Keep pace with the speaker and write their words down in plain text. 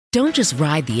Don't just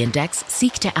ride the index,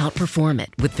 seek to outperform it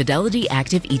with Fidelity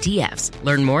Active ETFs.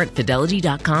 Learn more at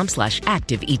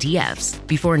fidelity.com/active ETFs.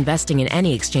 Before investing in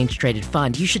any exchange-traded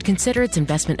fund, you should consider its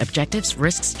investment objectives,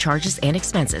 risks, charges, and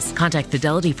expenses. Contact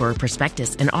Fidelity for a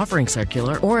prospectus, an offering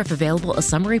circular, or if available, a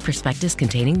summary prospectus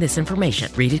containing this information.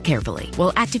 Read it carefully.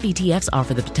 While active ETFs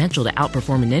offer the potential to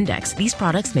outperform an index, these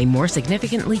products may more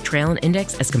significantly trail an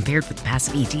index as compared with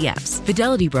passive ETFs.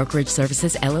 Fidelity Brokerage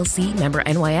Services, LLC, member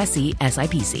NYSE,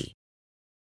 SIPC.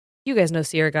 You guys know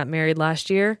Sierra got married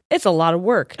last year. It's a lot of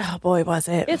work. Oh boy, was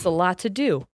it. It's a lot to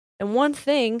do. And one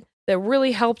thing that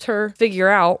really helped her figure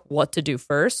out what to do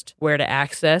first, where to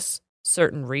access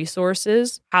certain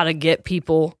resources, how to get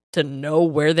people to know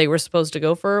where they were supposed to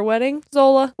go for her wedding,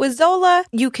 Zola. With Zola,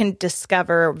 you can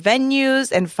discover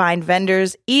venues and find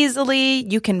vendors easily.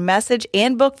 You can message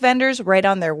and book vendors right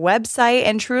on their website.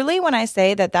 And truly, when I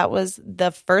say that that was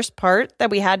the first part that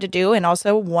we had to do and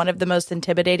also one of the most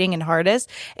intimidating and hardest,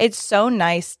 it's so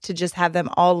nice to just have them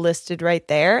all listed right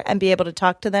there and be able to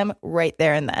talk to them right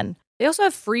there and then. They also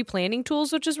have free planning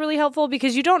tools, which is really helpful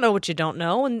because you don't know what you don't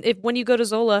know. And when you go to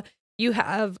Zola, you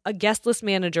have a guest list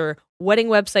manager, wedding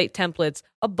website templates,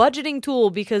 a budgeting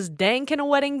tool because dang, can a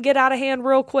wedding get out of hand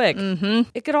real quick? Mm-hmm.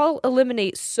 It could all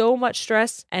eliminate so much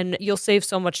stress and you'll save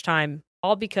so much time,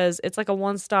 all because it's like a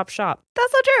one-stop shop.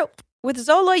 That's so true. With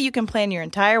Zola, you can plan your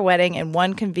entire wedding in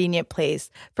one convenient place.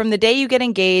 From the day you get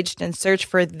engaged and search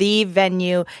for the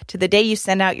venue to the day you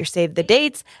send out your save the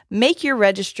dates, make your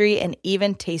registry, and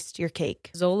even taste your cake.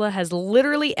 Zola has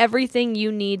literally everything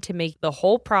you need to make the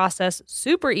whole process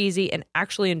super easy and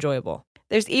actually enjoyable.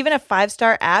 There's even a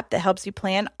 5-star app that helps you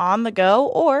plan on the go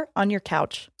or on your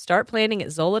couch. Start planning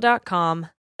at Zola.com.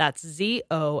 That's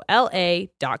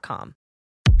ZOLA.com.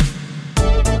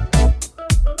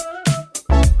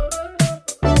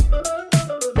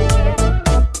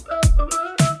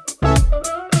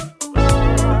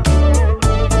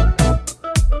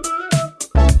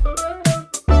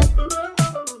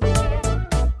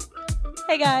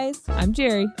 Hey guys, I'm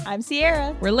Jerry. I'm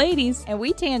Sierra. We're ladies. And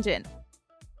we tangent.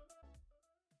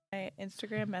 My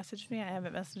Instagram messaged me. I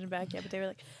haven't messaged them back yet, but they were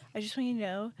like, I just want you to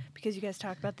know, because you guys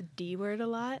talk about the D word a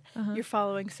lot, you're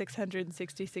following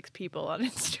 666 people on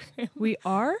Instagram. We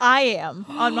are? I am,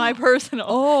 on my personal.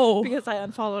 Oh. Because I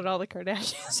unfollowed all the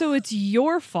Kardashians. So it's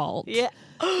your fault. Yeah.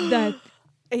 That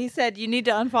He said, you need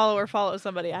to unfollow or follow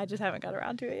somebody. I just haven't got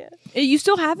around to it yet. you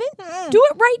still haven't? Do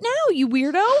it right now, you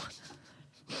weirdo.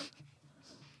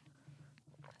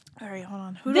 All right, hold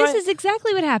on. This is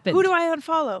exactly what happened. Who do I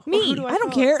unfollow? Me. Who do I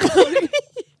don't follow?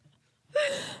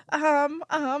 care.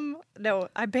 No,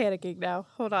 I'm panicking now.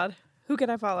 Hold on. Who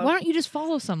can I follow? Why don't you just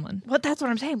follow someone? Well, that's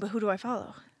what I'm saying, but who do I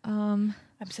follow? I'm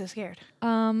so scared.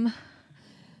 Brene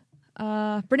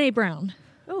Brown.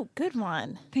 Oh, good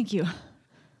one. Thank you.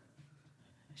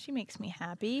 She makes me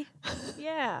happy.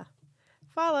 Yeah.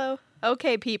 Follow.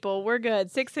 Okay, people, we're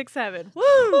good. 667.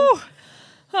 Woo!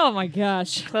 Oh my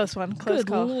gosh. Close one. Close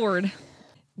Good call. Lord.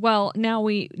 Well, now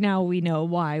we know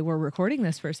why we're recording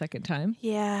this for a second time.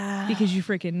 Yeah. Because you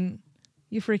freaking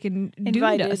doomed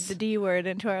invited us. the D word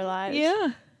into our lives.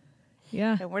 Yeah.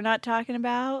 Yeah. And we're not talking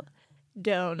about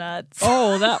donuts.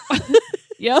 Oh, that.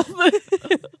 Yep.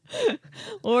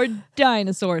 Or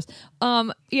dinosaurs.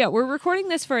 Yeah, we're recording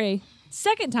this for a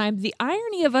second time. The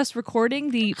irony of us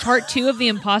recording the part 2 of the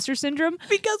imposter syndrome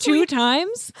Because two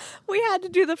times. we had to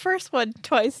do the first one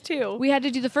twice too. We had to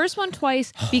do the first one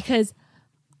twice because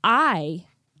I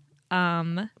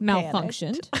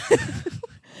malfunctioned.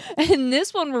 And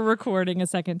this one we're recording a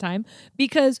second time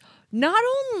because not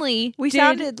only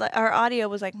sounded like our audio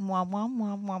was like wah, wah,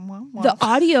 wah, wah, wah, wah. the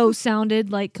audio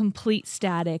sounded like complete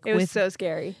static. It was so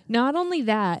scary. Not only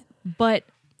that, but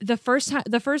the first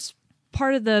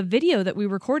part of the video that we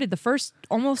recorded, the first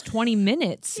almost 20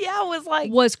 minutes, Yeah, it was like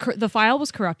the file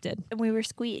was corrupted, and we were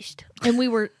squeezed. and we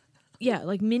were. Yeah,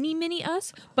 like mini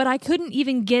us, but I couldn't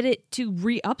even get it to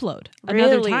re-upload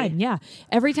another Really? time. Yeah.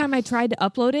 Every time I tried to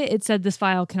upload it, it said this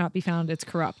file cannot be found. It's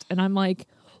corrupt. And I'm like,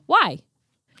 why?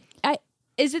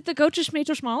 Is it the ghost of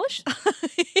Rachel Schmalish?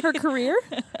 Her career?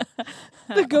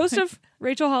 The ghost of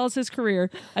Rachel Hollis's career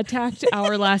attacked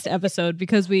our last episode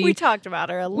because We talked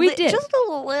about her did. just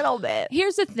a little bit.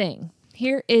 Here's the thing.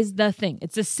 Here is the thing.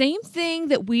 It's the same thing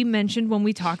that we mentioned when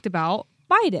we talked about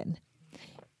Biden.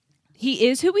 He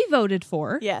is who we voted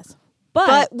for. Yes.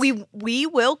 But we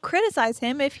will criticize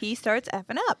him if he starts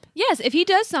effing up. yes, if he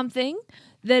does something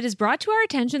that is brought to our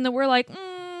attention that we're like,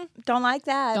 Don't like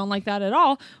that. don't like that at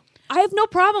all, I have no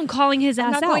problem calling his I'm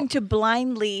ass not out. going to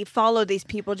blindly follow these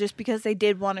people just because they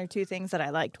did one or two things that I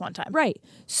liked one time. Right.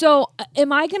 So,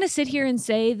 am I going to sit here and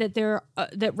say that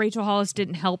that Rachel Hollis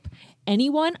didn't help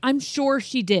anyone? I'm sure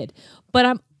she did, but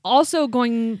I'm also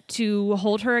going to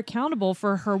hold her accountable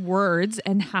for her words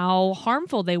and how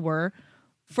harmful they were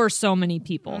for so many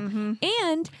people.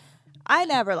 And I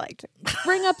never liked it.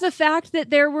 bring up the fact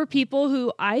that there were people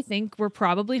who I think were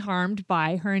probably harmed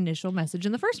by her initial message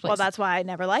in the first place. Well, that's why I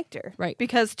never liked her. Right.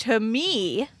 Because to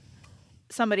me,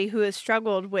 somebody who has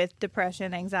struggled with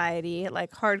depression, anxiety,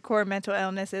 like hardcore mental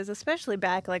illnesses, especially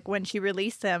back like when she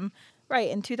released them, right,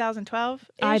 in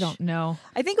 2012. I don't know.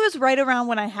 I think it was right around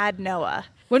when I had Noah.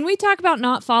 When we talk about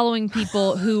not following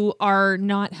people who are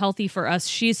not healthy for us,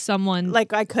 she's someone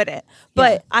Like I couldn't.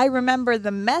 But I remember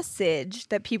the message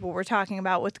that people were talking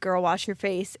about with Girl Wash Your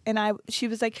Face. And she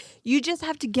was like, you just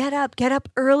have to get up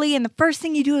early. And the first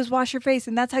thing you do is wash your face.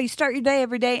 And that's how you start your day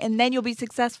every day. And then you'll be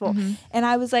successful. And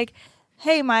I was like,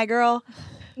 hey, my girl,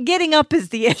 getting up is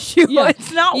the issue. Yeah.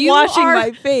 It's not You washing are-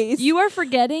 my face. You are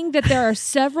forgetting that there are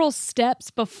several steps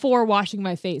before washing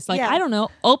my face. Like, Yeah. I don't know,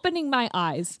 opening my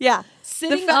eyes. Yeah.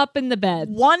 Sitting up in the bed.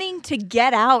 Wanting to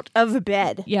get out of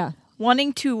bed. Yeah.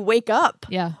 Wanting to wake up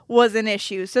Yeah. was an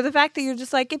issue. So the fact that you're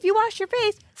just like, if you wash your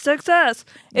face, success.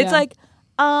 It's Yeah. like,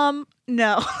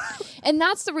 no. And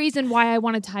that's the reason why I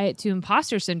want to tie it to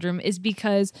imposter syndrome is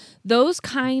because those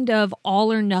kind of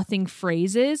all or nothing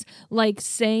phrases, like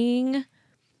saying,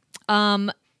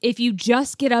 if you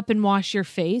just get up and wash your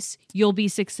face, you'll be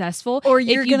successful. Or If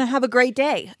you're you- going to have a great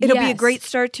day. It'll be a Yes. great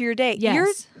start to your day.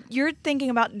 Yes. You're thinking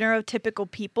about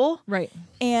neurotypical people. Right.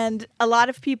 And a lot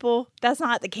of people, that's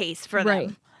not the case for Right.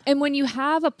 them. And when you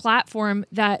have a platform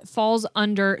that falls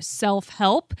under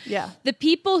self-help, Yeah. the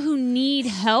people who need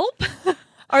help,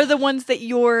 Are the ones that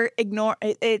you're ignoring.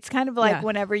 It's kind of like Yeah.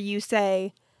 whenever you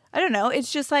say, I don't know,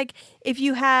 it's just like if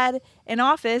you had an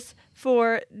office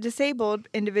for disabled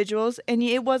individuals and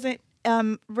it wasn't,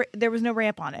 there was no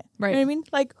ramp on it. Right. You know what I mean?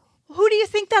 Like, who do you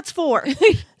think that's for?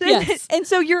 Yes. And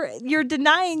so you're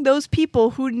denying those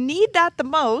people who need that the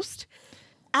most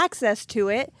access to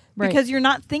it Right. because you're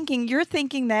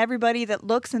thinking that everybody that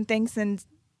looks and thinks and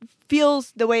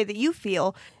feels the way that you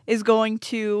feel is going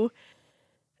to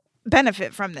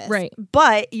benefit from this. Right.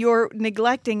 But you're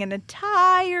neglecting an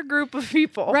entire group of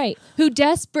people. right, who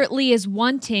desperately is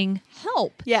wanting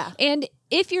help. Yeah. And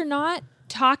if you're not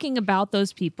talking about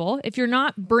those people, if you're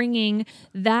not bringing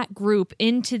that group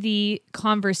into the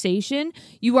conversation,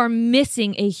 you are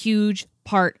missing a huge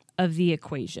part of the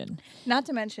equation. Not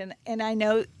to mention, and I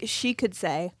know she could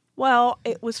say, well,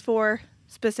 it was for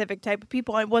specific type of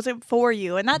people. It wasn't for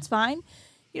you. And that's fine.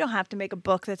 You don't have to make a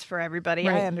book that's for everybody.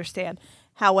 Right. I understand.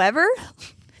 However,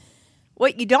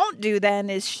 what you don't do then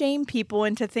is shame people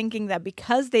into thinking that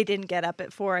because they didn't get up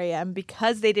at 4 a.m.,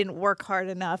 because they didn't work hard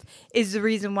enough, is the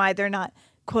reason why they're not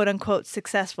quote unquote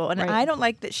successful. And Right. I don't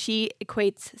like that she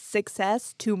equates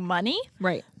success to money.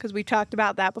 Right. Because we talked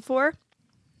about that before.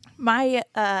 My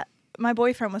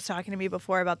boyfriend was talking to me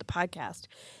before about the podcast,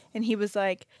 and he was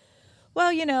like,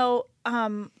 well,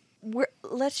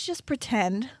 let's just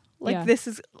pretend like Yeah. this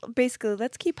is basically,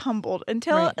 let's keep humbled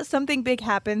until Right. something big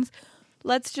happens.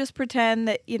 Let's just pretend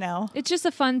that, It's just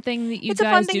a fun thing that you It's a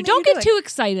fun guys thing do. that Don't you're get doing. too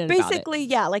excited about it. basically,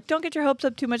 yeah, like don't get your hopes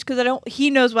up too much because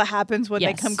he knows what happens when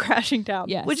Yes. they come crashing down,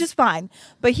 Yes. which is fine.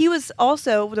 But he was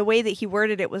also, the way that he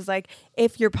worded it was like,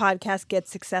 if your podcast gets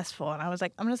successful. And I was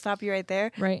like, I'm going to stop you right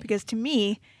there. Right. Because to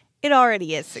me, it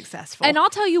already is successful. And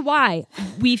I'll tell you why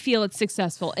we feel it's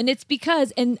successful. And it's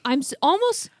because, and I'm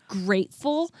almost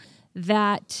grateful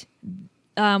that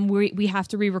we have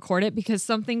to re-record it because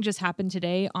something just happened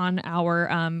today on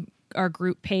our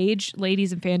group page,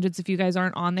 Ladies and Fangents. If you guys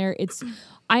aren't on there,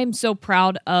 I am so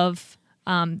proud of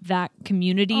that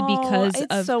community because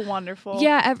it's of so wonderful.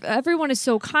 Yeah, everyone is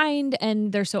so kind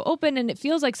and they're so open, and it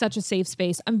feels like such a safe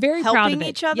space. I'm very proud of Helping it.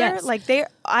 each other. Yes. Like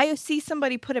I see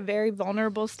somebody put a very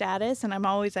vulnerable status and I'm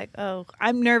always like, oh,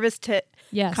 I'm nervous to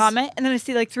Yes. comment. And then I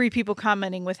see like 3 people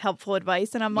commenting with helpful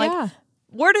advice. And I'm like, Yeah.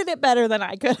 worded it better than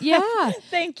I could. Yeah.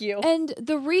 Thank you. And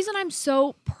the reason I'm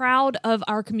so proud of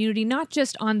our community, not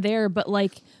just on there, but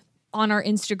like on our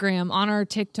Instagram, on our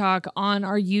TikTok, on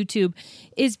our YouTube,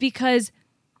 is because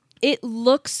it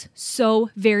looks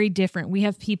so very different. We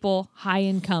have people high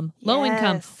income, low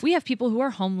income. Yes. We have people who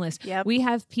are homeless. Yep. We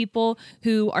have people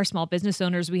who are small business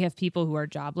owners. We have people who are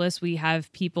jobless. We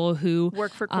have people who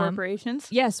Work for corporations.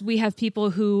 Yes, we have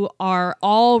people who are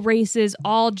all races,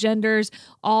 all genders,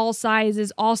 all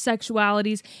sizes, all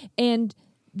sexualities, and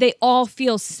they all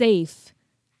feel safe.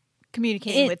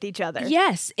 Communicating with each other.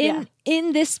 Yes,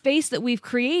 in this space that we've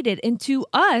created. And to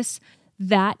us,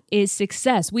 that is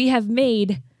success. We have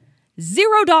made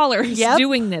 $0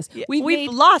 doing this. We've made,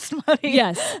 lost money.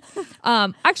 Yes.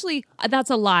 Actually, that's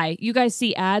a lie. You guys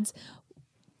see ads.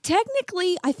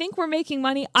 Technically, I think we're making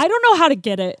money. I don't know how to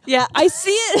get it. Yeah. I see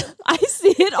it. I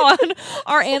see it on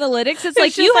our analytics. It's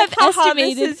like just you have "Haha,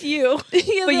 estimated. this is you,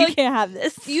 Yeah, but you like, can't have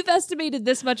this. You've estimated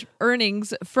this much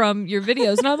earnings from your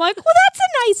videos, and I'm like, well, that's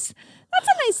a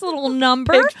nice little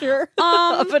number. Picture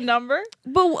of a number.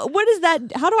 But what is that?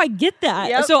 How do I get that?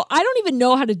 Yep. So I don't even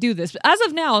know how to do this. As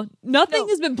of now, nothing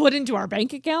has been put into our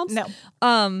bank accounts. No.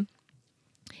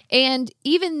 And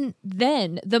even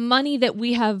then, the money that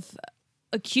we have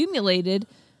accumulated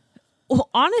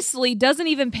honestly doesn't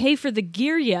even pay for the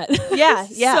gear yet. Yeah.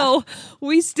 So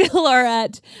we still are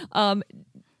at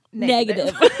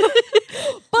negative.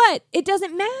 But it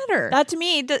doesn't matter. That to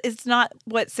me is not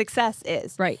what success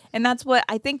is. Right. And that's what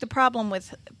I think the problem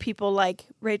with people like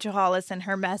Rachel Hollis and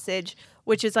her message,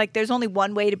 which is like there's only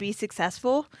one way to be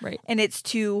successful. Right. And it's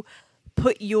to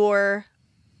put your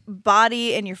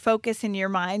body and your focus and your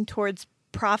mind towards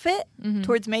profit,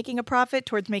 towards making a profit,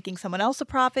 towards making someone else a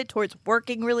profit, towards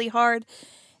working really hard.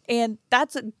 And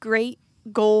that's a great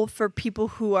goal for people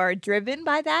who are driven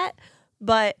by that.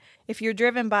 But if you're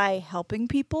driven by helping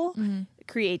people,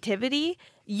 creativity,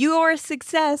 your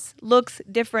success looks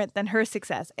different than her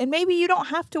success. And maybe you don't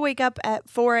have to wake up at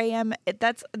 4 a.m.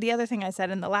 That's the other thing I said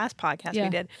in the last podcast we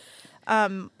did.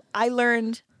 I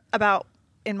learned about,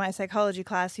 in my psychology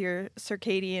class, your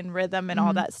circadian rhythm and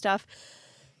all that stuff.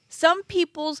 Some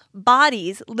people's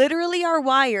bodies literally are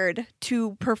wired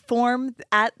to perform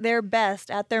at their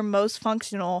best, at their most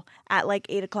functional at like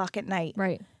 8 o'clock at night.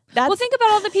 Right. That's, Well, think about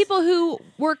all the people who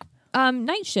work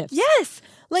night shifts. yes.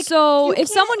 Like, So you if can't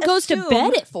someone goes to assume-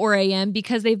 bed at 4 a.m.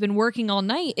 because they've been working all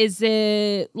night, is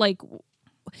it like...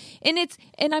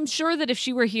 And I'm sure that if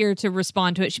she were here to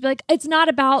respond to it, she'd be like, it's not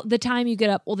about the time you get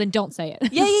up. Well, then don't say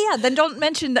it. Yeah. Then don't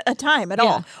mention a time at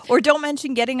all. Or don't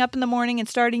mention getting up in the morning and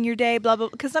starting your day, blah, blah.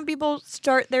 Because some people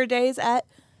start their days at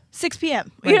 6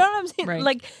 p.m. You Right. know what I'm saying? Right.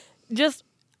 Like, just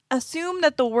assume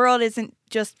that the world isn't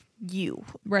just you.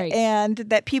 Right. And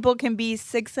that people can be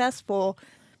successful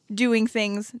doing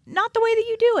things not the way that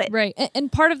you do it. Right.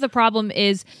 And part of the problem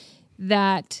is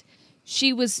that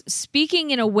she was speaking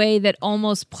in a way that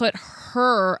almost put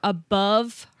her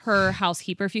above her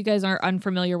housekeeper. If you guys aren't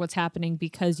unfamiliar what's happening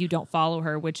because you don't follow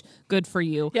her, which good for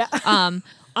you. Yeah.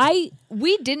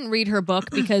 We didn't read her book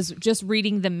because just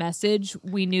reading the message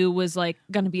we knew was like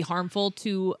going to be harmful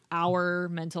to our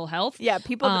mental health. Yeah,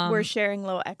 people that were sharing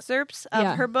little excerpts of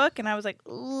her book, and I was like,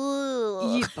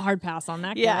 ugh. Hard pass on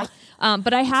that Yeah. guy.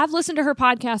 But I have listened to her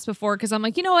podcast before because I'm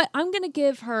like, you know what? I'm going to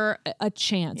give her a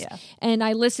chance. Yeah. And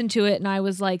I listened to it and I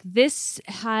was like, this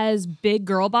has big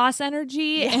girl boss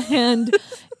energy. And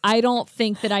I don't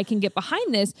think that I can get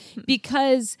behind this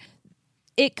because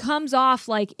it comes off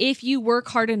like if you work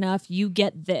hard enough, you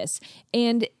get this.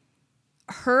 And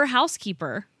her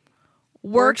housekeeper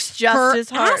works just her as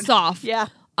hard. ass off. Yeah.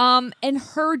 And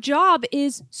her job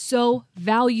is so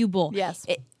valuable. Yes.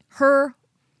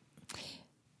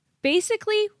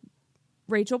 Basically,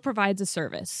 Rachel provides a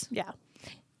service Yeah.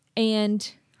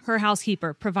 and her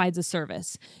housekeeper provides a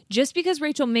service. Just because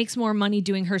Rachel makes more money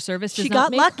doing her service does She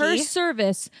not got make her lucky.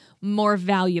 service more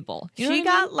valuable. You know She what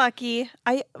I mean? got lucky.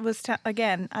 I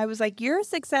was like, your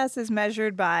success is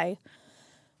measured by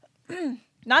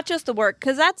not just the work,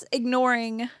 because that's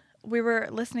ignoring. We were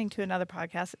listening to another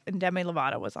podcast and Demi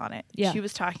Lovato was on it. Yeah. She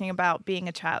was talking about being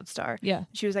a child star. Yeah.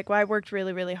 She was like, well, I worked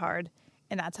really, really hard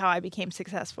and that's how I became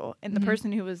successful. And the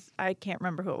person who was, I can't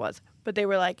remember who it was, but they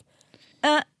were like,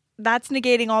 that's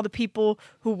negating all the people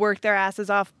who work their asses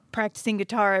off practicing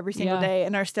guitar every single Yeah. day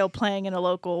and are still playing in a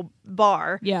local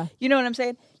bar. Yeah. You know what I'm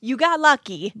saying? You got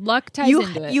lucky. Luck ties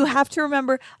into it. You have to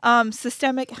remember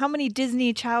systemic. How many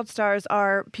Disney child stars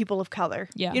are people of color?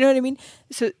 Yeah. You know what I mean?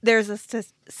 So there's a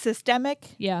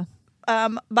systemic Yeah.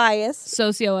 bias.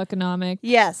 Socioeconomic.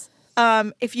 Yes.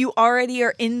 If you already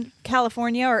are in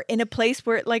California or in a place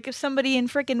where, like, if somebody in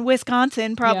frickin'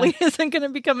 Wisconsin probably isn't going to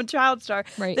become a child star.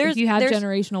 Right. If you have there's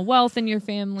generational wealth in your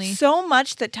family. so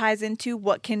much that ties into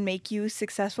what can make you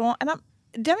successful. And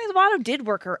Demi Lovato did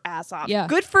work her ass off. Yeah.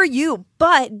 Good for you.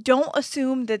 But don't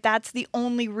assume that that's the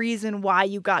only reason why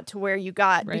you got to where you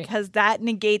got, Right. because that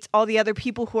negates all the other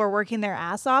people who are working their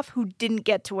ass off who didn't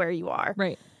get to where you are.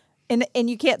 Right. And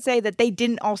you can't say that they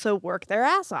didn't also work their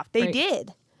ass off. They Right.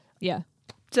 did. Yeah.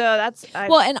 So that's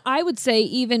Well, and I would say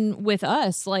even with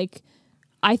us, like,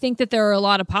 I think that there are a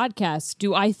lot of podcasts.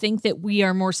 Do I think that we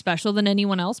are more special than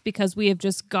anyone else because we have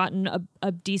just gotten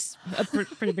a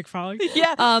pretty big following?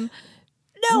 yeah.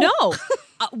 No.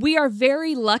 We are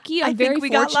very lucky. I'm very think we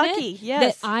fortunate got lucky.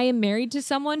 Yes. that I am married to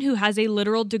someone who has a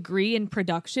literal degree in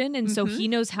production. And so he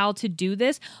knows how to do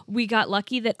this. We got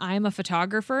lucky that I'm a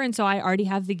photographer. And so I already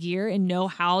have the gear and know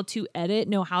how to edit,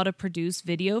 know how to produce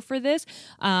video for this.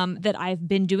 That I've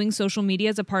been doing social media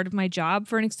as a part of my job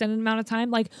for an extended amount of time.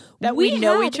 Like that we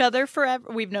know each other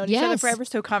forever. We've known each other Yes. forever.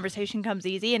 So conversation comes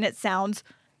easy and it sounds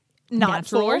not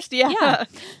natural. forced. Yeah.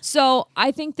 So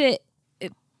I think that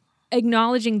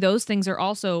acknowledging those things are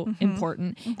also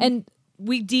important. And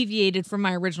we deviated from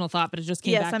my original thought, but it just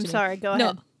came back Yes, to I'm me. sorry. Go No,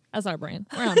 ahead. that's our brand.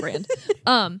 We're on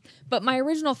brand. But my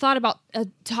original thought about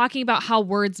talking about how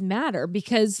words matter,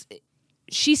 because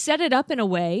she set it up in a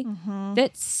way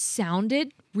that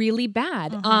sounded really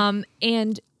bad.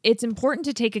 And it's important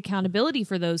to take accountability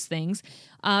for those things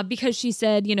because she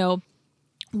said, you know,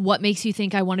 what makes you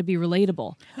think I want to be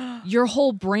relatable? Your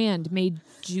whole brand made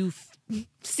you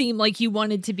seem like you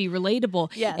wanted to be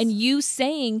relatable. Yes. And you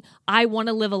saying, I want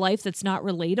to live a life that's not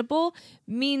relatable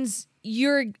means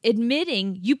you're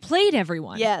admitting you played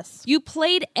everyone. Yes. You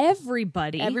played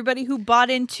everybody. Everybody who bought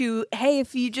into, hey,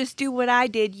 if you just do what I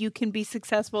did, you can be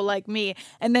successful like me.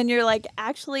 And then you're like,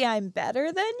 actually, I'm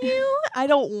better than you. I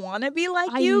don't want to be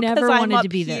like I you never because I'm wanted up to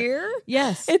be here. there.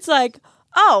 Yes. It's like,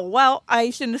 oh, well, I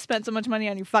shouldn't have spent so much money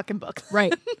on your fucking book.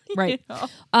 Right, right. You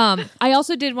know? I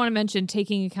also did want to mention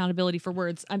taking accountability for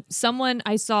words. Someone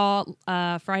I saw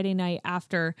Friday night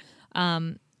after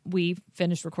we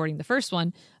finished recording the first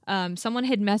one, someone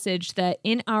had messaged that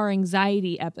in our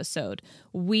anxiety episode,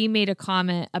 we made a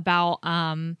comment about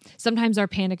sometimes our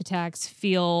panic attacks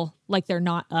feel like they're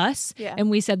not us. Yeah. And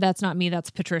we said, that's not me, that's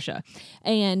Patricia.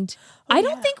 And I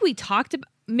don't think we talked about,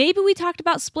 maybe we talked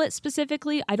about Split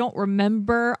specifically. I don't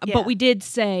remember, Yeah. but we did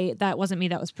say that wasn't me,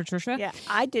 that was Patricia. Yeah,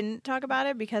 I didn't talk about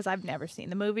it because I've never seen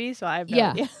the movie, so I have no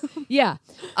Yeah. idea. Yeah.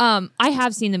 I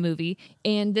have seen the movie,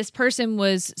 and this person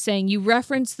was saying, you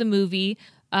referenced the movie.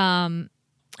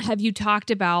 Have you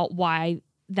talked about why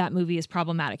that movie is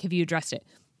problematic? Have you addressed it?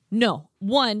 No.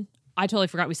 One, I totally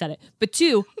forgot we said it. But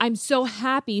two, I'm so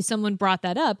happy someone brought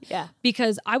that up. Yeah.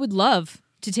 Because I would love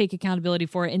to take accountability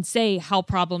for it and say how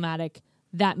problematic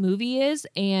that movie is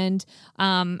and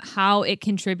how it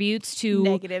contributes to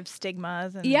Negative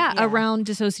stigmas. And, around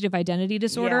dissociative identity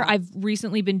disorder. Yeah. I've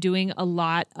recently been doing a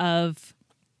lot of,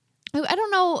 I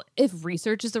don't know if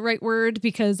research is the right word,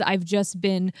 because I've just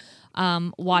been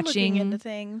watching Looking into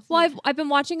things. Well, I've been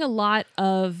watching a lot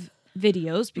of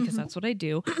videos because that's what I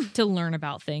do to learn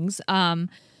about things,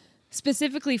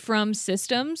 specifically from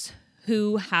systems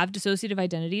who have dissociative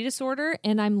identity disorder,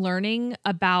 and I'm learning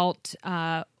about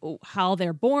how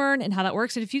they're born and how that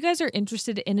works. And if you guys are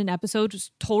interested in an episode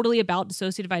just totally about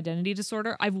dissociative identity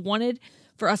disorder, I've wanted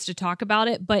for us to talk about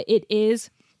it, but it is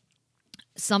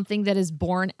something that is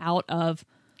born out of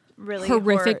really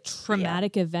horrific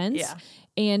traumatic events. Yeah.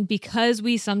 And because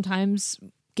we sometimes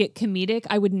get comedic,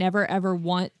 I would never ever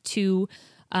want to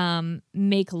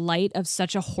make light of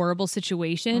such a horrible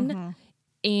situation.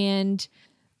 And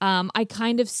I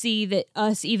kind of see that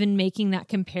us even making that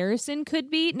comparison could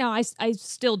be. Now, I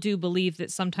still do believe that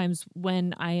sometimes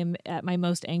when I am at my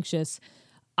most anxious,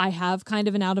 I have kind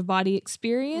of an out-of-body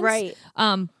experience. Right.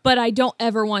 But I don't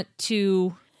ever want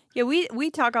to... Yeah, we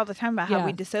talk all the time about how Yeah.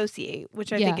 we dissociate,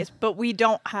 which I think is, but we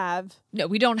don't have. No,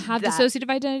 we don't have that. dissociative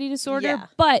identity disorder, Yeah.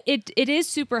 but it is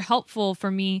super helpful for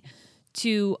me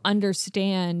to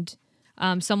understand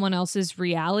someone else's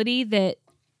reality that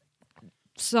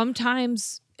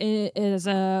sometimes is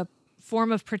a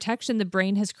form of protection the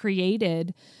brain has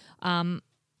created an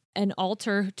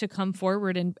alter to come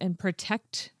forward and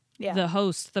protect the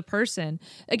host, the person.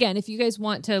 Again, if you guys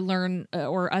want to learn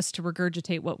or us to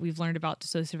regurgitate what we've learned about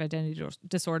dissociative identity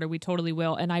disorder, we totally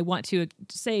will. And I want to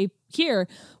say here,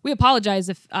 we apologize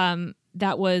if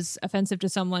that was offensive to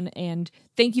someone, and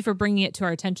thank you for bringing it to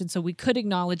our attention so we could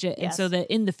acknowledge it, and so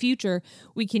that in the future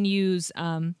we can use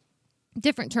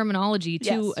different terminology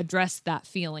to address that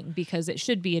feeling, because it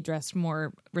should be addressed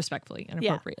more respectfully and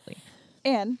appropriately.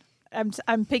 And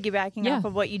I'm piggybacking off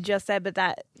of what you just said, but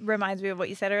that reminds me of what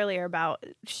you said earlier about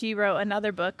she wrote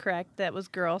another book, correct? That was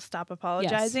Girl, Stop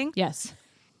Apologizing. Yes.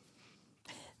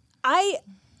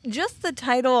 Just the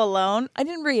title alone, I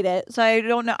didn't read it, so I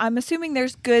don't know. I'm assuming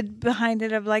there's good behind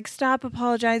it of like, stop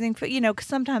apologizing for, because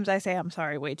sometimes I say I'm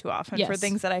sorry way too often for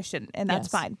things that I shouldn't, and that's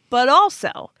fine. But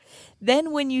also,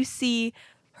 then when you see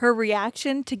her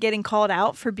reaction to getting called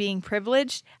out for being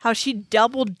privileged, how she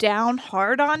doubled down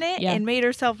hard on it and made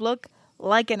herself look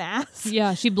like an ass.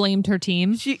 Yeah, she blamed her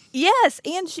team. She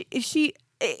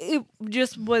it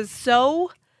just was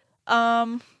so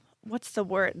what's the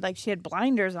word? Like she had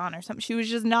blinders on or something. She was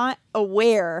just not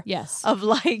aware Yes. of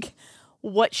like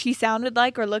what she sounded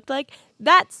like or looked like,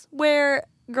 that's where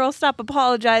girls stop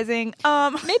apologizing.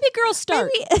 Maybe girls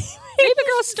start. Maybe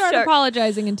girls start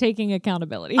apologizing and taking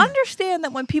accountability. Understand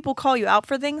that when people call you out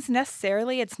for things,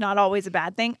 necessarily, it's not always a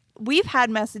bad thing. We've had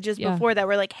messages before that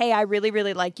were like, hey, I really,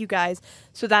 really like you guys.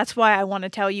 So that's why I want to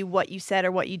tell you what you said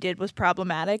or what you did was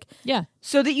problematic. Yeah.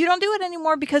 So that you don't do it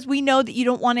anymore because we know that you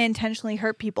don't want to intentionally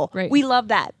hurt people. Right. We love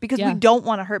that because we don't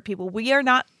want to hurt people. We are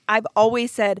not, I've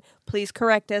always said, please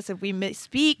correct us if we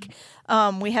misspeak.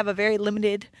 We have a very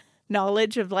limited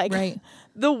knowledge of like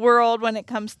the world when it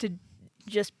comes to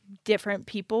just different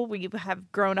people. We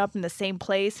have grown up in the same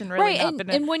place and really not been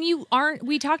and when you aren't,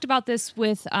 we talked about this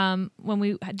with when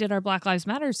we did our Black Lives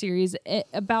Matter series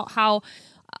about how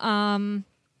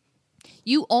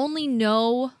you only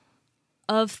know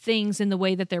of things in the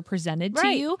way that they're presented to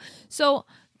you. So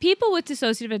people with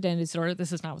dissociative identity disorder,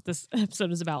 this is not what this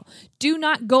episode is about, do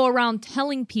not go around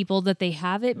telling people that they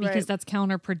have it because that's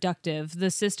counterproductive. The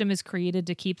system is created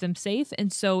to keep them safe.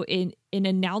 And so in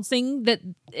announcing that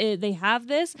they have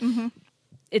this,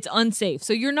 it's unsafe.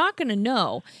 So you're not going to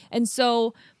know. And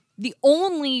so the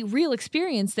only real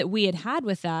experience that we had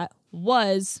with that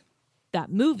was that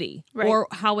movie or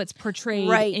how it's portrayed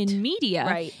in media.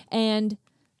 Right. And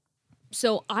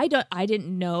so I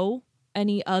didn't know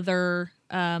any other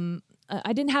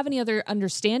I didn't have any other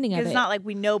understanding of it. It's not like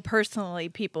we know personally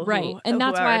people who, and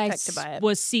that's who why are I affected by it.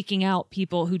 was seeking out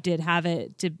people who did have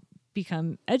it to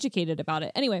become educated about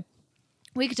it. Anyway,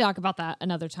 we could talk about that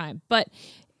another time. But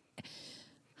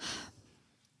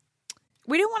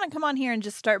we didn't want to come on here and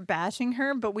just start bashing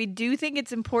her, but we do think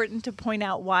it's important to point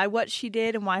out why what she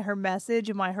did and why her message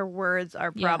and why her words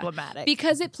are problematic.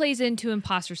 Because it plays into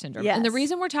imposter syndrome. Yes. And the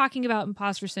reason we're talking about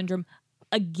imposter syndrome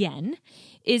again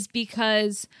is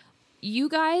because you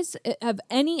guys have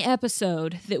any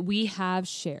episode that we have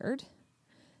shared,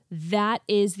 that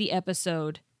is the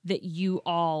episode that you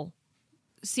all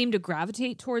seem to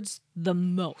gravitate towards the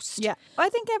most. Yeah. I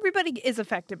think everybody is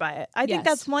affected by it. I think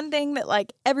that's one thing that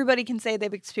like everybody can say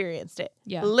they've experienced it.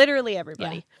 Yeah. Literally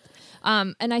everybody.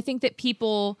 Yeah. And I think that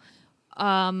people,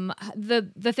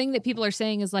 the thing that people are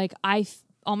saying is like,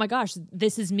 oh my gosh,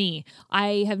 this is me.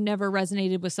 I have never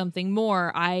resonated with something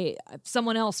more.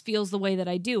 Someone else feels the way that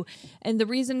I do. And the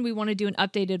reason we want to do an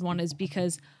updated one is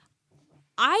because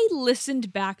I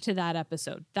listened back to that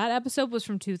episode. That episode was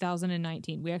from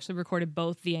 2019. We actually recorded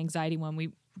both the anxiety one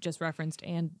we just referenced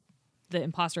and the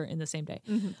imposter in the same day.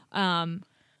 I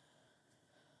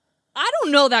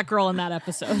don't know that girl in that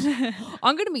episode.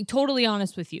 I'm going to be totally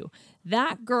honest with you.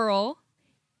 That girl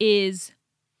is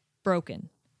broken.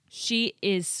 She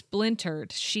is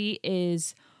splintered. She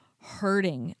is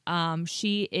hurting.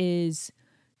 She is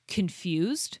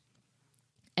confused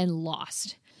and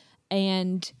lost.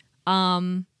 And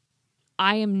I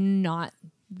am not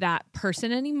that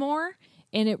person anymore.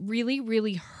 And it really,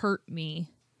 really hurt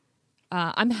me.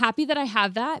 I'm happy that I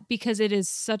have that because it is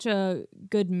such a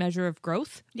good measure of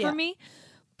growth for me.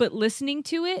 But listening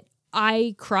to it,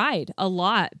 I cried a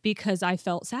lot because I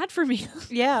felt sad for me.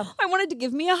 Yeah. I wanted to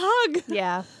give me a hug.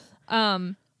 Yeah.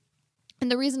 And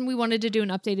the reason we wanted to do an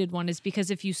updated one is because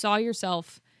if you saw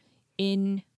yourself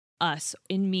in us,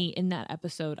 in me, in that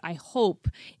episode, I hope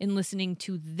in listening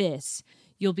to this,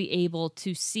 you'll be able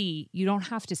to see you don't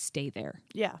have to stay there.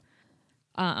 Yeah.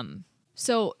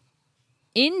 So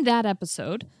in that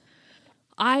episode,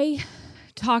 I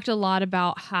talked a lot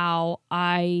about how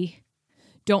I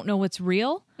don't know what's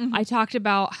real. I talked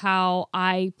about how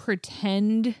I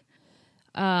pretend,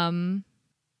 and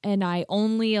I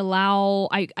only allow,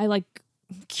 I like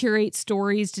curate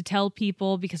stories to tell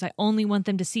people because I only want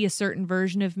them to see a certain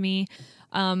version of me.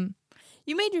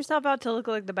 You made yourself out to look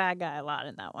like the bad guy a lot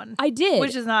in that one. I did.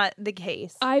 Which is not the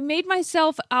case. I made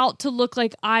myself out to look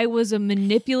like I was a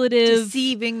manipulative...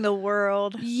 Deceiving the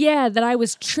world. Yeah, that I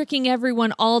was tricking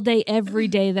everyone all day, every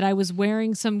day, that I was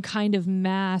wearing some kind of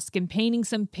mask and painting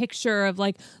some picture of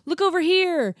like, look over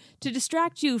here to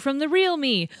distract you from the real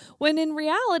me. When in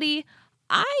reality,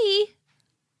 I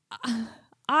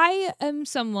am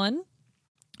someone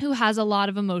who has a lot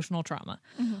of emotional trauma.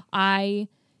 I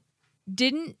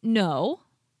didn't know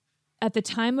at the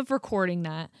time of recording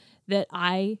that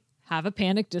I have a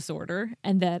panic disorder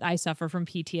and that I suffer from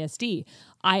PTSD.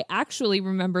 I actually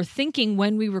remember thinking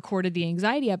when we recorded the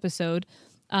anxiety episode,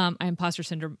 I imposter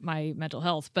syndrome, my mental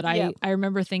health, but I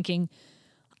remember thinking,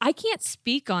 I can't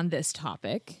speak on this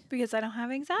topic because I don't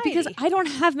have anxiety. Because I don't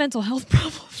have mental health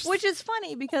problems. Which is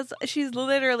funny because she's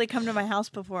literally come to my house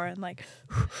before and like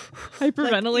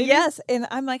hyperventilating. Like, yes, and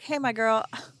I'm like, hey, my girl,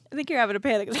 I think you're having a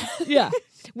panic attack. Yeah.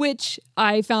 Which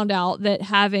I found out that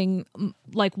having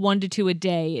like 1 to 2 a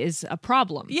day is a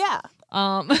problem. Yeah.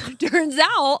 Turns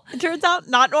out It turns out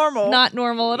not normal. not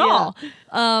normal at all.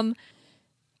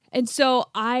 And so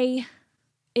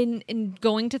in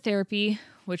going to therapy,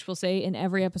 which we'll say in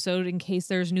every episode, in case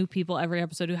there's new people every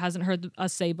episode who hasn't heard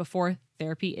us say before,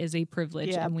 therapy is a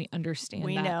privilege, and we understand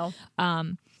we that.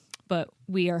 know. But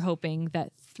we are hoping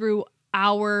that through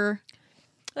our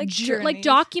Journeys.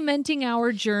 documenting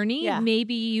our journey, Yeah.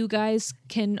 maybe you guys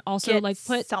can also Get like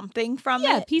put something from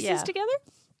it. pieces together.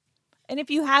 And if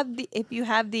you have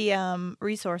the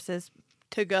resources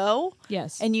to go,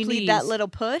 Yes, and you need that please. little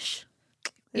push,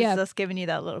 this Yeah. is us giving you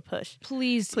that little push.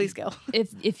 Please go.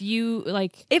 If you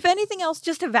like, If anything else,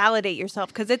 just to validate yourself,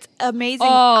 because it's amazing.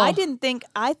 Oh.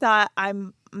 I thought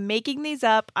I'm making these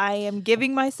up. I am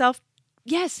giving myself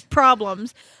yes,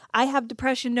 problems. I have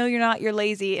depression. No, you're not. You're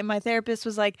lazy. And my therapist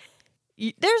was like,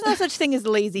 there's no such thing as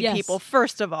lazy Yes. people,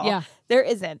 first of all. Yeah. There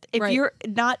isn't. If Right. you're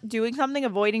not doing something,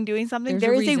 avoiding doing something, There's a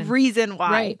there is a reason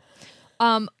why.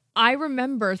 right. I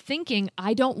remember thinking,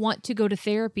 I don't want to go to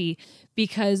therapy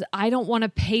because I don't want to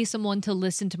pay someone to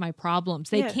listen to my problems.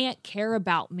 They Yeah. can't care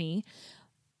about me.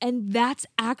 And that's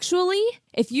actually,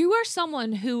 if you are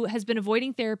someone who has been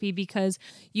avoiding therapy because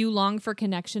you long for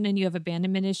connection and you have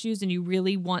abandonment issues and you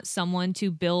really want someone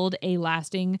to build a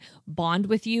lasting bond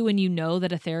with you, and you know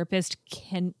that a therapist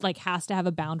has to have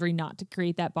a boundary not to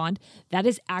create that bond, that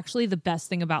is actually the best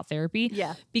thing about therapy.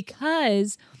 Yeah.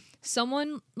 Because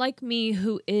someone like me,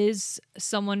 who is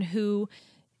someone who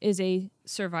is a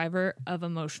survivor of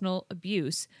emotional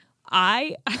abuse,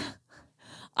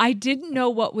 I didn't know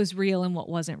what was real and what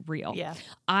wasn't real. Yeah.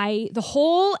 The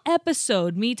whole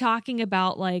episode, me talking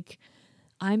about like,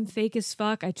 I'm fake as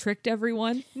fuck, I tricked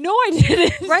everyone. No, I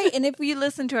didn't. Right. And if you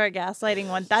listen to our gaslighting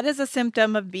one, that is a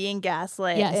symptom of being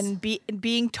gaslit Yes. and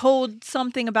being told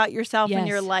something about yourself and Yes.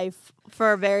 your life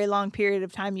for a very long period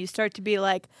of time. You start to be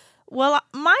like, well,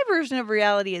 my version of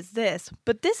reality is this,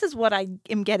 but this is what I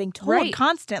am getting told Right.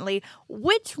 constantly.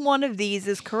 Which one of these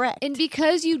is correct? And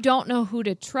because you don't know who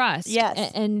to trust.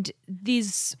 Yes. And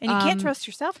these. And you can't trust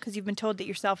yourself because you've been told that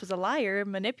yourself is a liar,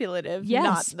 manipulative,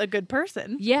 Yes. not a good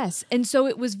person. Yes. And so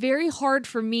it was very hard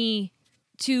for me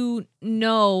to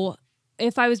know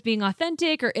if I was being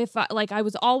authentic, or if I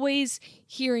was always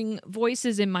hearing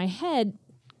voices in my head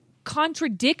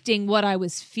contradicting what I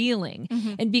was feeling.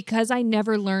 And because I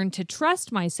never learned to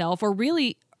trust myself or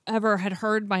really ever had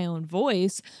heard my own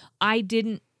voice, I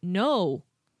didn't know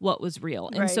what was real.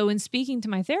 And Right. so in speaking to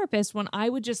my therapist, when I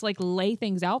would just like lay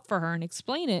things out for her and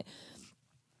explain it,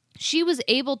 she was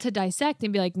able to dissect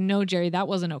and be like, no, Jerry, that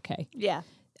wasn't okay. Yeah.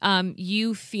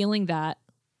 You feeling that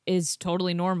is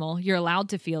totally normal. You're allowed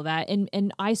to feel that.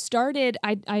 And I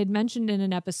had mentioned in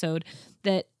an episode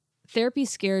that therapy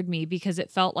scared me because it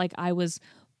felt like I was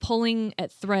pulling at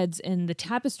threads in the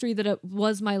tapestry that it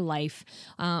was my life.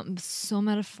 So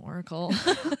metaphorical.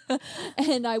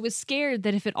 And I was scared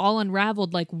that if it all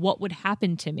unraveled, like what would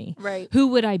happen to me? Right. Who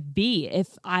would I be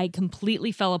if I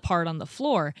completely fell apart on the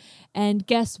floor? And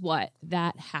guess what?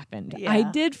 That happened. Yeah. I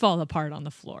did fall apart on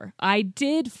the floor. I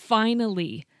did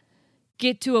finally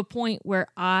get to a point where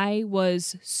I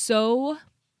was so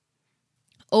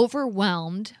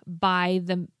overwhelmed by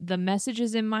the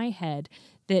messages in my head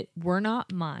that were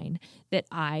not mine that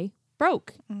I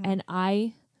broke. And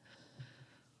I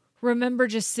remember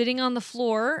just sitting on the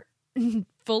floor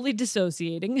fully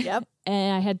dissociating. Yep.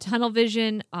 And I had tunnel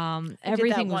vision.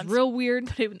 Everything was once. real weird.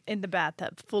 Put him in the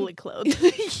bathtub, fully clothed.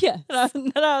 Yeah.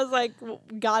 And I was like,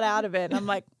 got out of it. And I'm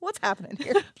like, what's happening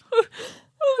here?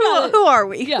 Who are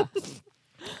we? Yeah.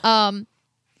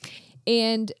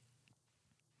 And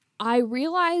I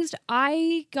realized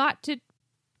I got to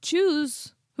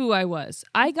choose who I was.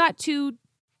 I got to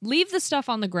leave the stuff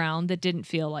on the ground that didn't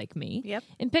feel like me. Yep.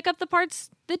 And pick up the parts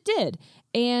that did.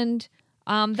 And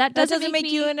that That doesn't make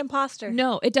me, you an imposter.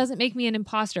 No, it doesn't make me an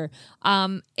imposter.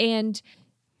 And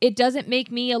it doesn't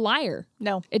make me a liar.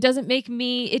 No. It doesn't make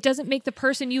the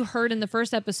person you heard in the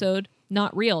first episode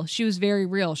not real. She was very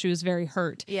real. She was very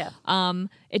hurt. Yeah.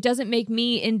 It doesn't make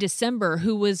me in December,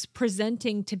 who was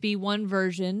presenting to be one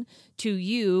version to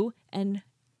you and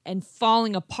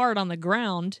falling apart on the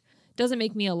ground, doesn't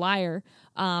make me a liar.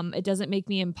 It doesn't make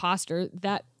me imposter.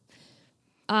 That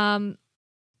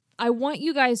I want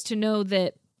you guys to know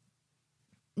that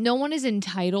no one is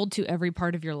entitled to every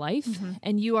part of your life,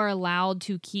 and you are allowed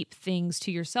to keep things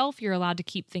to yourself. You're allowed to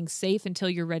keep things safe until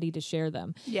you're ready to share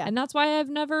them. Yeah. And that's why I've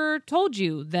never told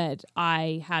you that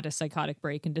I had a psychotic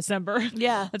break in December.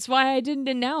 Yeah. That's why I didn't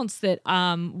announce that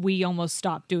we almost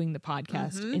stopped doing the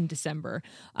podcast in December.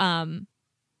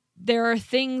 There are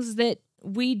things that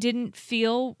we didn't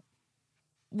feel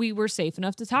we were safe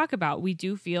enough to talk about. We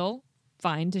do feel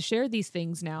fine to share these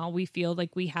things now. We feel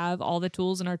like we have all the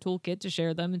tools in our toolkit to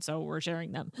share them, and so we're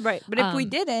sharing them. Right. But if we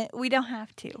didn't, we don't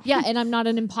have to. Yeah, and I'm not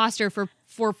an imposter for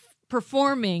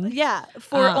performing. Yeah,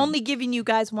 for only giving you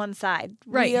guys one side.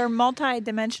 Right. We are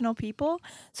multi-dimensional people.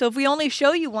 So if we only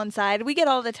show you one side, we get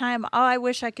all the time, oh, I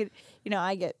wish I could,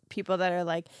 I get people that are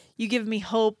like, you give me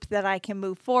hope that I can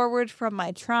move forward from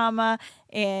my trauma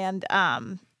and,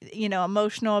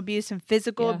 emotional abuse and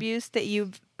physical abuse that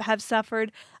you have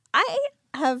suffered. I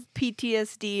have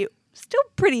PTSD still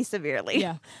pretty severely.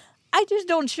 Yeah. I just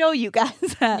don't show you guys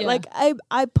that. Yeah. Like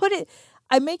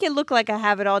I make it look like I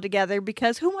have it all together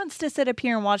because who wants to sit up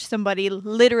here and watch somebody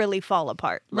literally fall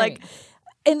apart? Right.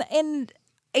 Like, and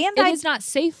It is not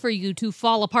safe for you to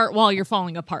fall apart while you're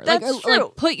falling apart. That's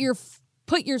true. Like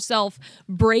put yourself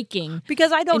breaking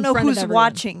because I don't in know front of who's everyone.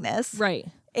 watching this. Right.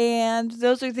 And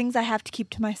those are things I have to keep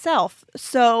to myself.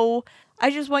 So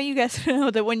I just want you guys to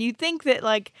know that when you think that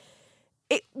like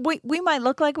we might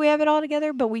look like we have it all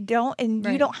together, but we don't, and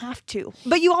you Right. don't have to.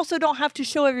 But you also don't have to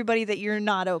show everybody that you're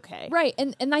not okay. Right.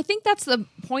 And I think that's the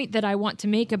point that I want to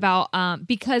make about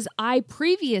because I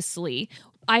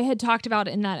had talked about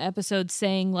in that episode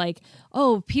saying like,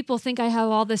 oh, people think I have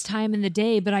all this time in the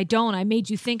day, but I don't. I made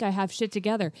you think I have shit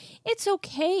together. It's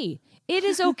okay. It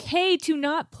is okay to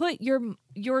not put your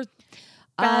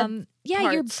Bad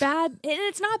your parts. bad, and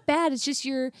it's not bad. It's just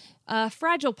your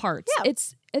fragile parts. Yeah.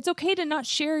 It's okay to not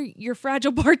share your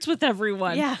fragile parts with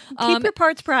everyone. Yeah. Keep your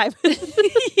parts private.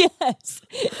 Yes.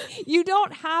 You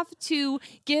don't have to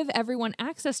give everyone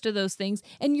access to those things,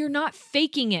 and you're not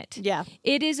faking it. Yeah.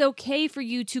 It is okay for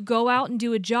you to go out and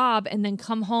do a job and then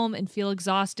come home and feel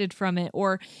exhausted from it,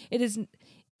 or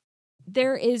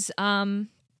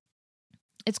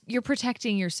you're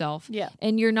protecting yourself. Yeah.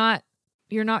 And you're not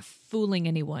fooling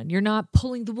anyone. You're not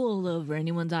pulling the wool over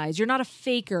anyone's eyes. You're not a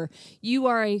faker. You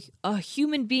are a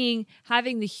human being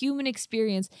having the human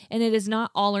experience, and it is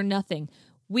not all or nothing.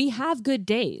 We have good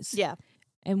days. Yeah.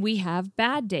 And we have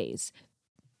bad days.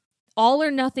 All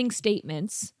or nothing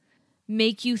statements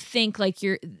make you think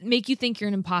you're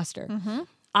an imposter. Mm-hmm.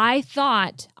 I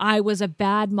thought I was a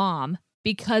bad mom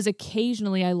because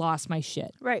occasionally I lost my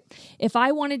shit. Right. If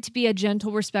I wanted to be a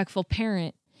gentle, respectful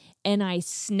parent and I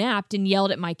snapped and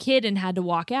yelled at my kid and had to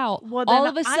walk out, Well, then all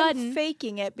of a sudden, I'm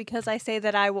faking it because I say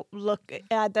that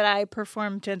that I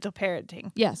perform gentle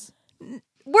parenting. yes,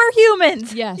 We're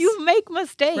humans. Yes. You make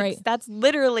mistakes. Right. That's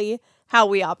literally how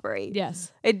we operate.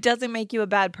 yes. It doesn't make you a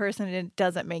bad person and it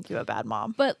doesn't make you a bad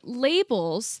mom. But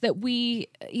labels that we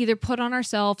either put on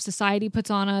ourselves, society puts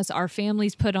on us, our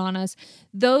families put on us,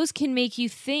 those can make you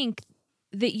think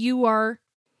that you are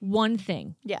one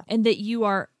thing. Yeah. And that you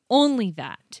are only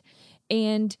that.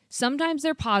 And sometimes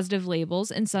they're positive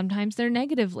labels and sometimes they're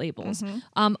negative labels.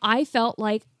 I felt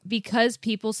like because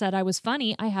people said I was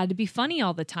funny, I had to be funny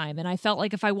all the time. And I felt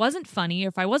like if I wasn't funny, or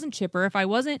if I wasn't chipper, if I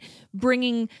wasn't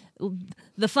bringing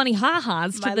the funny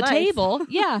ha-has to My the life. table,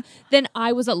 then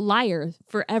I was a liar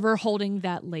forever holding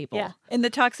that label. Yeah. In the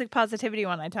toxic positivity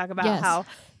one, I talk about Yes. how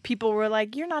people were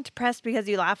like, you're not depressed because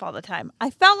you laugh all the time.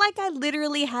 I felt like I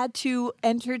literally had to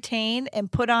entertain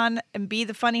and put on and be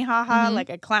the funny haha like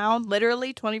a clown,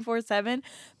 literally 24/7.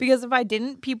 Because if I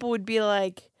didn't, people would be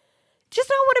like, just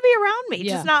not want to be around me.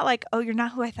 Yeah. Just not like, oh, you're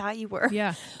not who I thought you were.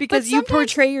 Yeah. Because But you sometimes-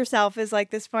 portray yourself as like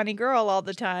this funny girl all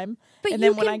the time. But and you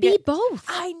then when can I be get both.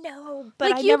 I know, but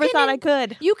Like, I you never can thought I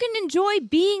could. You can enjoy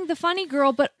being the funny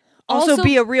girl, but Also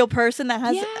be a real person that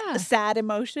has Yeah. sad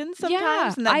emotions sometimes,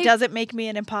 Yeah. and that doesn't make me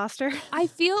an imposter. I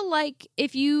feel like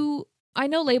I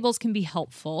know labels can be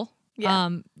helpful Yeah.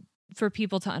 for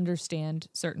people to understand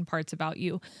certain parts about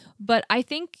you, but I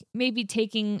think maybe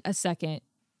taking a second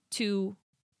to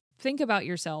think about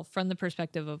yourself from the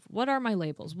perspective of what are my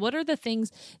labels? What are the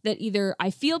things that either I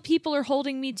feel people are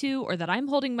holding me to or that I'm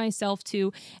holding myself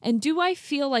to? And do I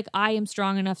feel like I am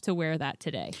strong enough to wear that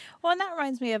today? Well, and that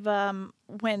reminds me of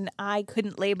when I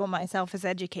couldn't label myself as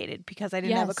educated because I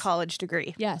didn't have a Yes. college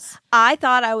degree. Yes. I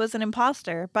thought I was an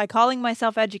imposter by calling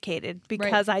myself educated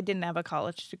because I didn't have a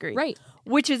college degree. Right.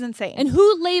 Which is insane. And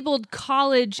who labeled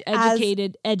college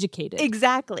educated?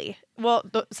 Exactly. Well,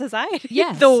 the society,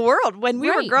 Yes. the world. When we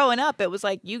were Right. growing up, it was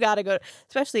like, you got to go,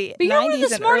 especially But you're 90s one of the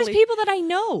and smartest early. people that I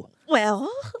know.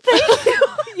 Well, thank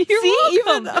you. You're See,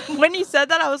 welcome. even when you said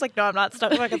that, I was like, no, I'm not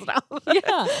stuck. Fucking stop.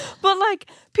 Yeah. But like,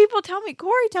 people tell me,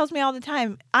 Corey tells me all the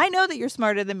time, I know that you're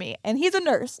smarter than me. And he's a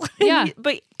nurse. Yeah.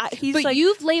 But he's But like,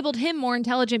 you've labeled him more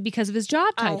intelligent because of his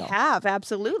job title. I have,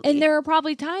 absolutely. And there are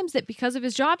probably times that because of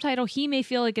his job title, he may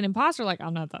feel like an imposter, like,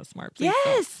 I'm not that smart. Please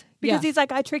don't." Yes. Because Yeah. he's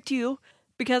like, I tricked you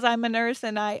because I'm a nurse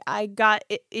and I got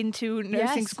into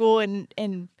nursing Yes. school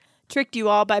and tricked you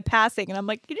all by passing. And I'm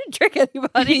like, you didn't trick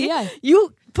anybody. Yeah.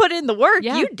 You put in the work.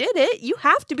 Yeah. You did it. You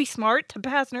have to be smart to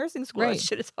pass nursing school. Right. That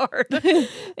shit is hard. It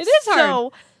is hard.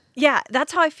 So, yeah,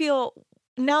 that's how I feel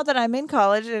now that I'm in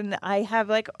college and I have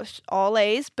like all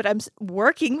A's, but I'm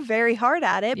working very hard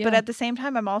at it. But Yeah. at the same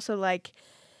time, I'm also like,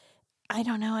 I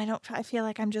don't know. I feel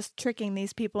like I'm just tricking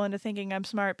these people into thinking I'm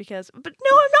smart but no,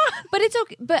 I'm not. But it's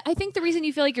okay. But I think the reason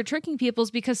you feel like you're tricking people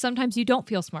is because sometimes you don't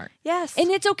feel smart. Yes. And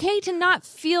it's okay to not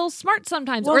feel smart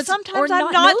sometimes. Well, or sometimes or I'm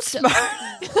know not stuff.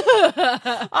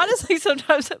 smart. Honestly,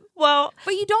 sometimes, well,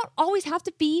 But you don't always have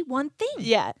to be one thing.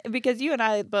 yeah, because you and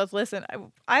I both listen.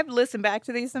 I've listened back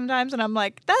to these sometimes and I'm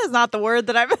like, that is not the word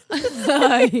that I meant to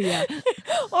say. Yeah.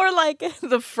 Or like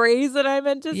the phrase that I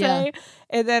meant to Yeah. say.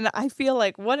 And then I feel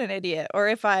like, what an idiot. Or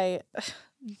if I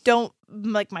don't,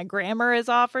 like my grammar is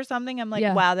off or something, I'm like,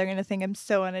 Yeah. wow, they're going to think I'm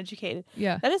so uneducated.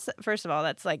 Yeah. That is, first of all,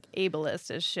 that's like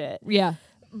ableist as shit. Yeah.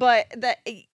 But that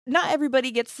not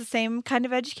everybody gets the same kind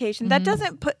of education. That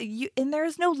doesn't put you, and there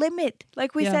is no limit.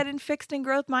 Like we Yeah. said in Fixed and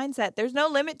Growth Mindset, there's no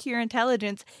limit to your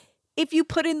intelligence. If you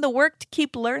put in the work to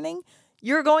keep learning,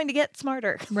 you're going to get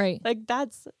smarter. Right. Like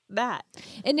that's that.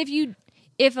 And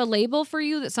if a label for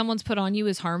you that someone's put on you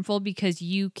is harmful because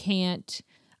you can't,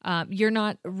 you're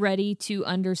not ready to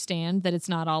understand that it's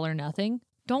not all or nothing,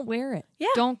 don't wear it. Yeah.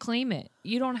 Don't claim it.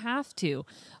 You don't have to.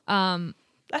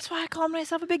 That's why I called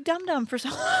myself a big dum-dum for so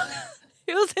long.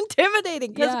 It was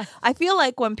intimidating because Yeah. I feel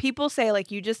like when people say,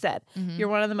 like you just said, you're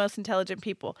one of the most intelligent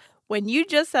people. When you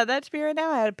just said that to me right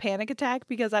now, I had a panic attack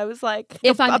because I was like,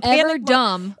 If I'm ever panic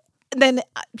dumb, then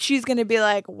she's going to be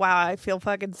like, wow, I feel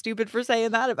fucking stupid for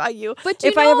saying that about you. But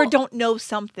if you I ever know- don't know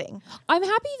something. I'm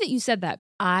happy that you said that.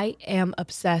 I am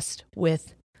obsessed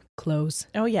with clothes.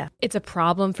 Oh, yeah. It's a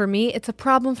problem for me. It's a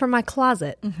problem for my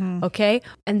closet. Okay.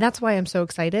 And that's why I'm so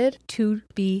excited to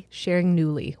be sharing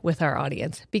Nuuly with our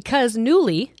audience, because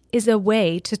Nuuly is a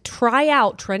way to try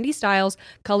out trendy styles,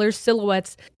 colors,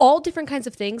 silhouettes, all different kinds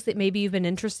of things that maybe you've been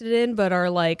interested in but are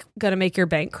like gonna make your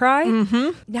bank cry.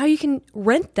 Now you can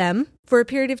rent them for a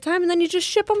period of time and then you just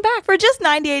ship them back. For just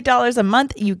 $98 a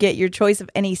month, you get your choice of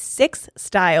any 6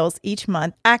 styles each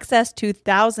month, access to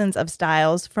thousands of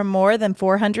styles from more than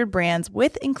 400 brands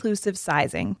with inclusive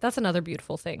sizing. That's another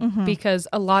beautiful thing because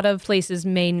a lot of places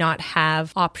may not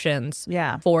have options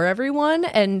Yeah. for everyone.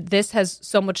 And this has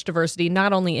so much diversity,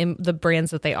 not only in the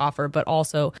brands that they offer, but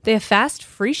also they have fast,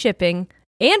 free shipping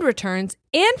and returns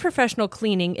and professional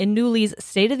cleaning in Nuuly's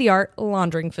state-of-the-art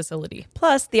laundering facility.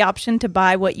 Plus, the option to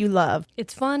buy what you love.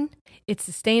 It's fun, it's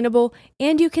sustainable,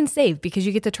 and you can save because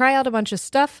you get to try out a bunch of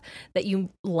stuff that you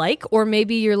like, or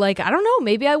maybe you're like, I don't know,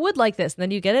 maybe I would like this. And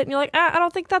then you get it and you're like, I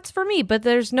don't think that's for me, but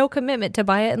there's no commitment to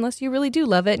buy it unless you really do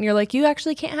love it. And you're like, you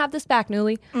actually can't have this back,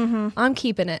 Nuuly. I'm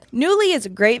keeping it. Nuuly is a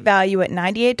great value at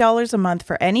 $98 a month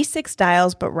for any 6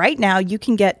 styles, but right now you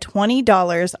can get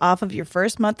 $20 off of your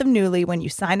first month of Nuuly when you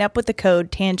sign up with the code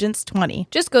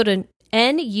TANGENTS20. Just go to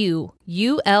NUULY.com.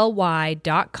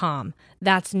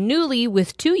 That's Nuuly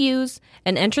with 2 U's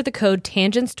and enter the code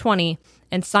TANGENTS20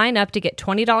 and sign up to get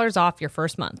 $20 off your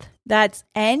first month. That's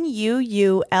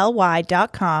NUULY.com.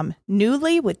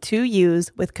 Nuuly with 2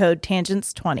 U's with code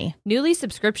TANGENTS20. Nuuly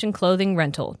subscription clothing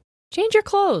rental. Change your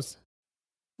clothes.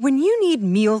 When you need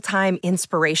mealtime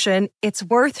inspiration, it's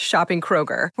worth shopping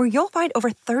Kroger, where you'll find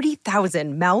over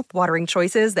 30,000 mouth-watering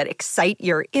choices that excite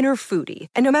your inner foodie.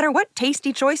 And no matter what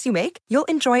tasty choice you make, you'll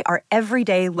enjoy our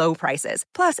everyday low prices,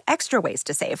 plus extra ways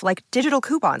to save, like digital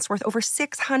coupons worth over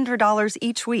 $600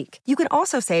 each week. You can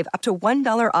also save up to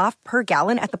 $1 off per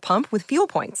gallon at the pump with fuel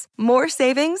points. More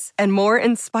savings and more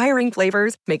inspiring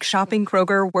flavors make shopping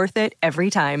Kroger worth it every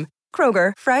time.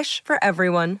 Kroger, fresh for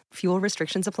everyone. Fuel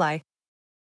restrictions apply.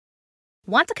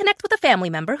 Want to connect with a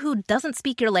family member who doesn't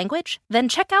speak your language? Then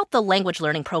check out the language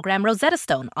learning program Rosetta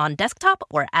Stone on desktop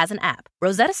or as an app.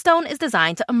 Rosetta Stone is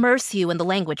designed to immerse you in the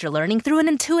language you're learning through an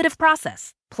intuitive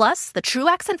process. Plus, the True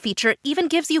Accent feature even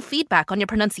gives you feedback on your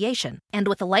pronunciation. And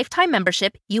with a lifetime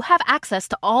membership, you have access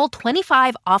to all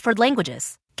 25 offered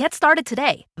languages. Get started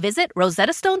today. Visit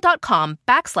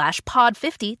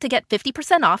rosettastone.com/pod50 to get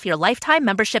 50% off your lifetime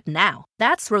membership now.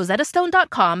 That's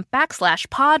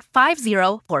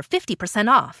rosettastone.com/pod50 for 50%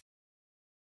 off.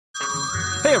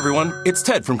 Hey everyone, it's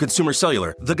Ted from Consumer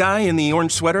Cellular, the guy in the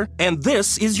orange sweater, and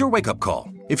this is your wake-up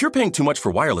call. If you're paying too much for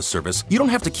wireless service, you don't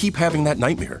have to keep having that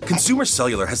nightmare. Consumer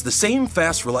Cellular has the same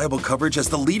fast, reliable coverage as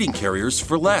the leading carriers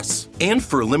for less. And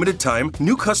for a limited time,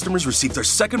 new customers receive their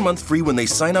second month free when they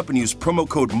sign up and use promo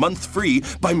code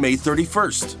MONTHFREE by May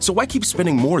 31st. So why keep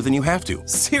spending more than you have to?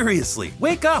 Seriously,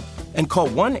 wake up and call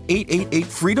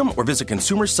 1-888-FREEDOM or visit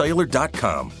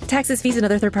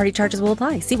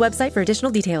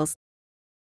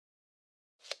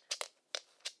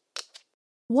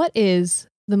What is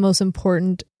the most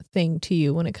important thing to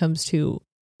you when it comes to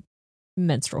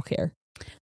menstrual care?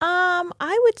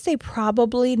 I would say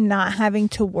probably not having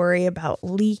to worry about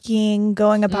leaking,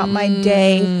 going about my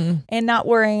day, and not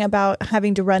worrying about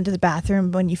having to run to the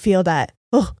bathroom when you feel that,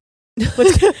 oh,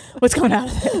 what's going on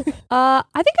there? I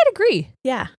think I'd agree.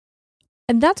 Yeah.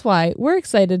 And that's why we're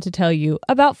excited to tell you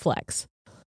about Flex.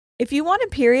 If you want a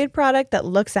period product that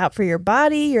looks out for your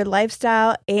body, your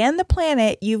lifestyle, and the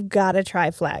planet, you've got to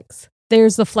try Flex.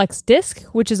 There's the Flex Disc,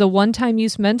 which is a one-time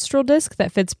use menstrual disc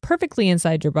that fits perfectly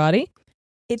inside your body.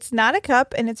 It's not a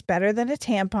cup and it's better than a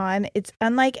tampon. It's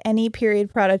unlike any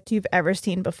period product you've ever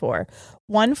seen before.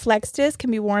 One Flex disc can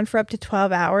be worn for up to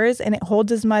 12 hours and it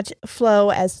holds as much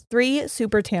flow as 3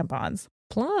 super tampons.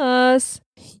 Plus,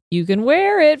 you can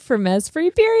wear it for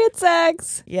mess-free period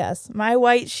sex. Yes, my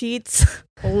white sheets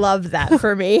love that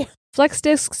for me. Flex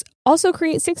discs also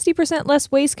create 60%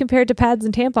 less waste compared to pads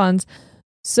and tampons,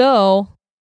 so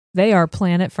they are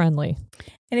planet friendly.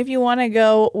 And if you want to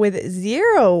go with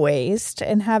 0 waste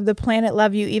and have the planet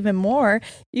love you even more,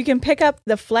 you can pick up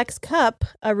the Flex Cup,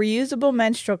 a reusable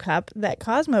menstrual cup that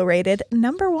Cosmo rated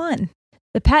 #1.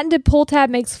 The patented pull tab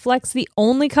makes Flex the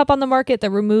only cup on the market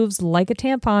that removes like a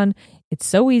tampon. It's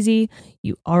so easy,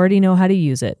 you already know how to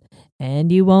use it,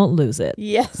 and you won't lose it.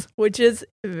 Yes, which is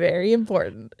very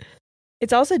important.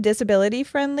 It's also disability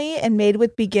friendly and made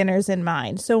with beginners in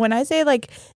mind. So when I say like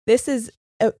this is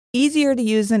easier to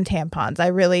use than tampons, I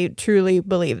really truly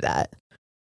believe that.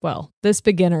 Well, this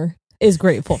beginner is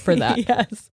grateful for that.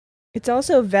 Yes. It's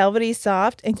also velvety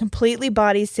soft and completely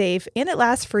body safe, and it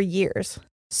lasts for years.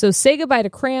 So say goodbye to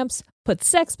cramps, put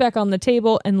sex back on the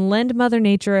table, and lend Mother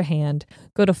Nature a hand.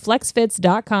 Go to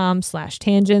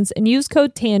flexfits.com/tangents and use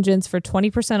code TANGENTS for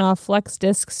 20% off Flex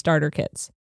Disc starter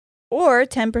kits. Or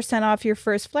 10% off your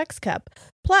first Flex Cup.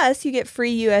 Plus, you get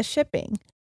free U.S. shipping.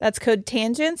 That's code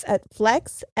TANGENTS at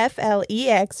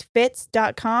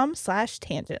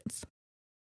fits.com/tangents.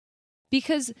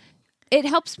 Because it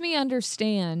helps me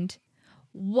understand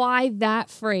why that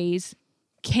phrase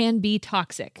can be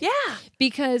toxic. Yeah.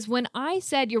 Because when I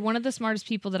said you're one of the smartest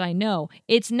people that I know,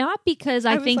 it's not because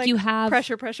I think like, you have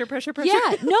pressure.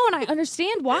 Yeah, no, and I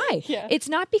understand why. Yeah. It's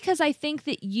not because I think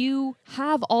that you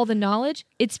have all the knowledge.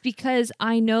 It's because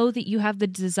I know that you have the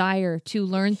desire to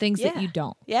learn things that you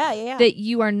don't. Yeah. That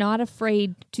you are not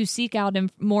afraid to seek out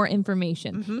more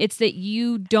information. Mm-hmm. It's that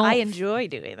you don't. I enjoy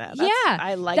doing that.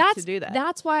 I like to do that.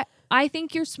 That's why I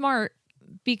think you're smart,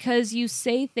 because you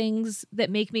say things that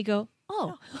make me go,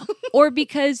 oh, or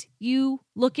because you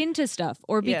look into stuff,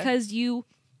 or because you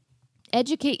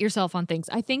educate yourself on things.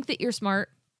 I think that you're smart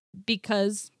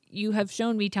because you have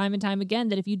shown me time and time again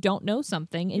that if you don't know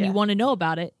something and you want to know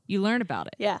about it, you learn about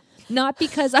it. Yeah. Not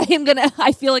because I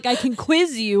feel like I can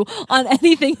quiz you on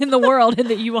anything in the world and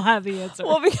that you will have the answer.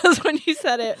 Well, because when you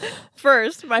said it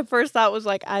first, my first thought was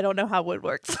like, I don't know how wood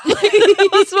works. That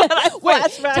was what I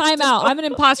flashbacked time to. out. I'm an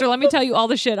imposter. Let me tell you all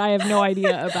the shit I have no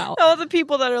idea about. All the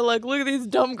people that are like, look at these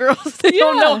dumb girls. They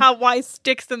don't know why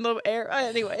sticks in the air.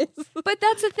 Anyways. But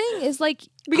that's the thing is like,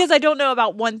 because I don't know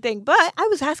about one thing, but I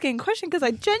was asking a question because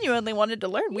I genuinely wanted to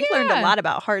learn. We learned a lot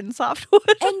about hard and soft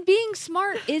wood. And being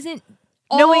smart isn't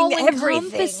knowing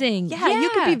everything. Yeah,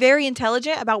 you could be very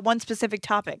intelligent about one specific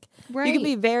topic. Right. You could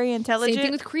be very intelligent. Same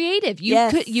thing with creative.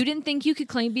 You didn't think you could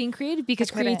claim being creative because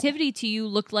creativity to you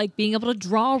looked like being able to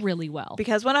draw really well.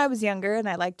 Because when I was younger and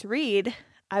I liked to read,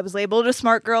 I was labeled a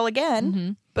smart girl again.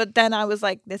 Mm-hmm. But then I was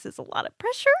like, this is a lot of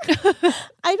pressure.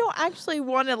 I don't actually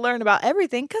want to learn about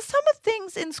everything because some of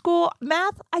things in school,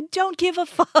 math, I don't give a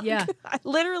fuck. Yeah. I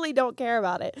literally don't care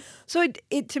about it. So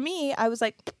it to me, I was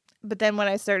like, but then when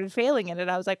I started failing in it,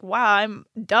 I was like, wow, I'm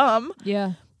dumb.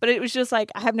 Yeah. But it was just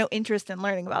like, I have no interest in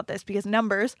learning about this because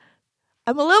numbers,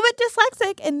 I'm a little bit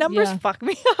dyslexic and numbers fuck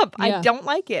me up. Yeah. I don't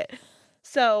like it.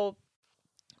 So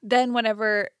then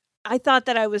whenever I thought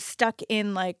that I was stuck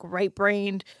in like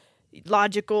right-brained,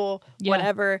 logical,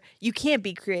 whatever, you can't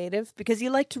be creative because you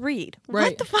like to read.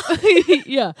 Right. What the fuck?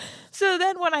 Yeah. So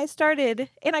then when I started,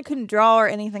 and I couldn't draw or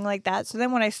anything like that. So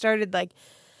then when I started like,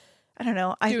 I don't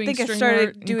know. I think I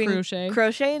started doing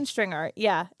crochet and string art.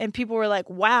 Yeah. And people were like,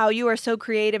 wow, you are so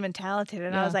creative and talented.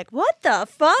 And I was like, what the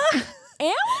fuck?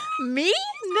 Me?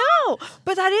 No.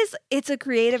 But it's a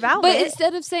creative outlet. But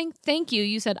instead of saying thank you,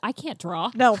 you said, I can't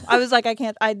draw. No, I was like,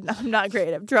 I'm not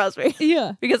creative. Trust me.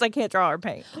 Yeah. Because I can't draw or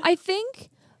paint. I think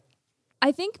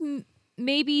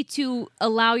maybe to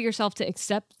allow yourself to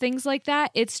accept things like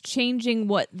that, it's changing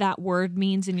what that word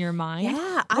means in your mind.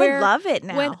 Yeah, I love it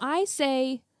now. When I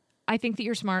say, I think that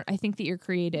you're smart, I think that you're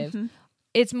creative,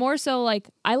 It's more so like,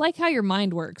 I like how your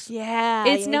mind works. Yeah.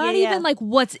 It's not even like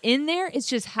what's in there. It's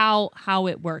just how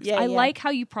it works. Yeah, I yeah. like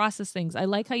how you process things. I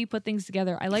like how you put things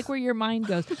together. I like where your mind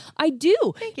goes. I do.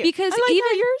 Thank you. Because I like even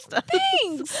how yours does.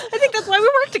 thanks. I think that's why we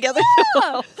work together so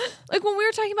well. Like when we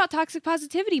were talking about toxic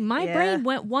positivity, my Yeah. brain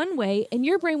went one way and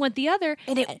your brain went the other.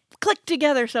 And it clicked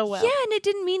together so well. Yeah, and it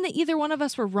didn't mean that either one of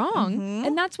us were wrong.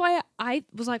 And that's why I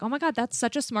was like, oh my God, that's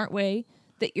such a smart way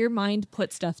that your mind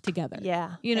puts stuff together.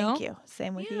 Yeah. You know? Thank you.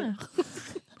 Same with you.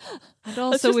 And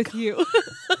also with you.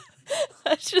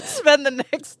 I should spend the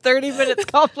next 30 minutes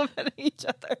complimenting each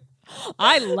other.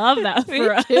 I love that Me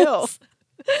for us. too.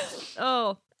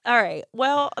 Oh, All right.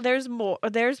 Well, there's more.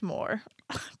 There's more.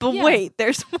 But Yeah. wait,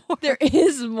 there's more. there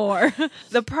is more.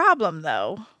 The problem,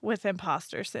 though, with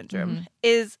imposter syndrome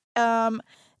is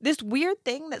this weird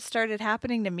thing that started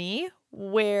happening to me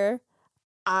where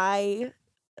I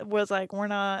was like, we're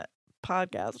not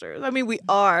podcasters. I mean, we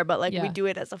are, but like we Yeah. do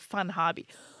it as a fun hobby.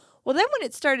 Well, then when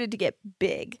it started to get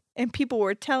big and people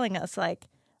were telling us like,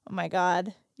 oh my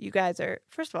God, you guys are,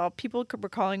 first of all, people were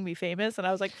calling me famous and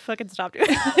I was like, fucking stop doing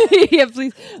it. Yeah,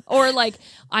 please. Or like,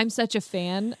 I'm such a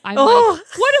fan. I'm Oh. like,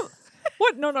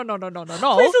 what? No.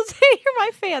 Please don't say you're my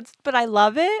fans, but I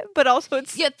love it. But also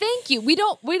it's Yeah, thank you. We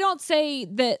don't say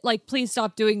that like please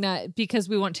stop doing that because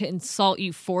we want to insult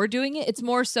you for doing it. It's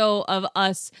more so of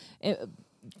us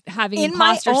having in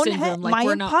my imposter own syndrome. head. Like My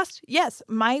we're not. imposter. Yes,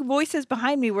 my voices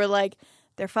behind me were like,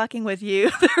 they're fucking with you.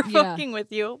 They're Yeah. fucking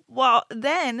with you. Well,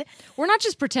 then We're not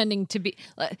just pretending to be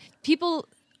people.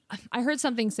 I heard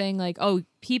something saying like, oh,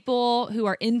 people who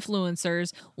are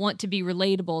influencers want to be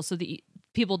relatable so that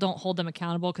people don't hold them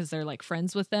accountable because they're like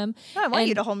friends with them. I want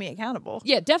you And- to hold me accountable.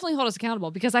 Yeah, definitely hold us accountable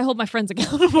because I hold my friends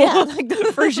accountable. Yeah. like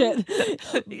for shit.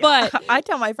 But I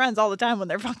tell my friends all the time when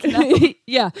they're fucking up.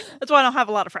 yeah, That's why I don't have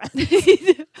a lot of friends.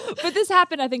 but this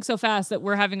happened, I think, so fast that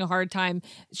we're having a hard time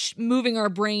moving our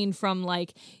brain from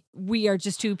like we are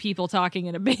just two people talking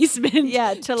in a basement.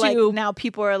 Yeah, to like now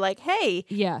people are like, hey,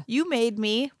 Yeah. you made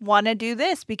me want to do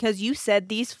this because you said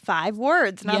these 5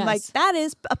 words. And I'm like, Yes. that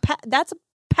is that's a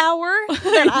power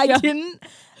that I Yeah. didn't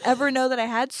ever know that I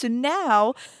had. So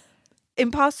now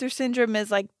imposter syndrome is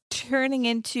like turning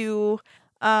into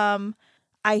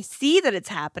I see that it's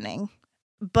happening,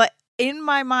 but in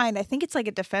my mind, I think it's like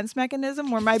a defense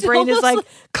mechanism where my brain is like,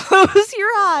 close your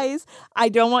eyes. I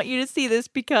don't want you to see this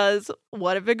because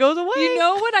what if it goes away? You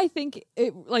know what I think?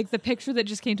 Like the picture that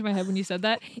just came to my head when you said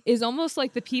that is almost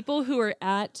like the people who are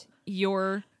at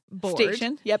your board.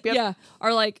 Station. Yep. Yeah,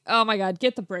 are like, oh my God,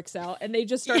 get the bricks out. And they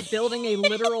just start building a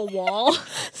literal wall.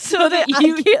 So that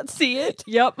you can't see it.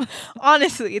 Yep.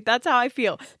 Honestly, that's how I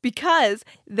feel. Because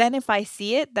then if I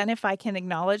see it, then if I can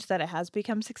acknowledge that it has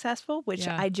become successful, which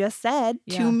Yeah. I just said,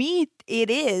 Yeah. to me it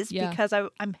is Yeah. because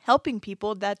I'm helping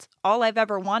people. That's all I've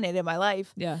ever wanted in my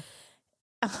life. Yeah.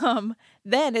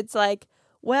 Then it's like,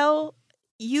 well,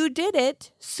 you did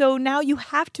it, so now you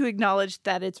have to acknowledge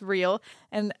that it's real.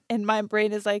 And my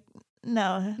brain is like,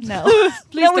 no.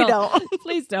 Please no, we don't.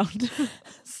 Please don't.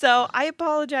 So I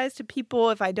apologize to people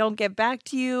if I don't get back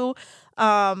to you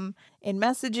in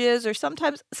messages, or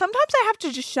sometimes I have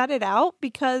to just shut it out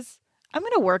because I'm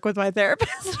going to work with my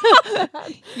therapist.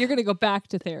 You're going to go back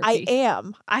to therapy. I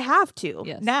am. I have to.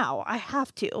 Yes. Now I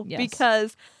have to Yes.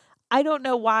 because I don't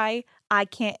know why I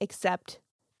can't accept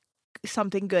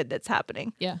something good that's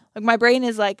happening. Yeah. Like my brain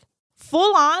is like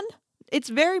full on. It's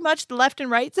very much the left and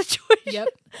right situation. Yep.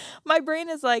 My brain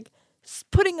is like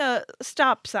putting a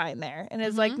stop sign there and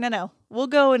it's Mm-hmm. like, no, we'll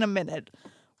go in a minute,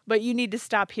 but you need to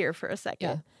stop here for a second.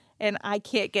 Yeah. And I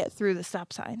can't get through the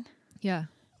stop sign Yeah.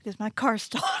 because my car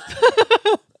stopped.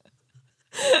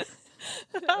 I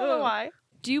don't know why.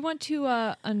 Do you want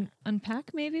to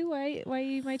unpack maybe why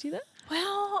you might do that?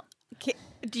 Well,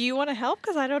 do you want to help?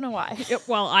 Because I don't know why.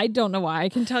 Well, I don't know why. I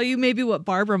can tell you maybe what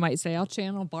Barbara might say. I'll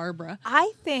channel Barbara.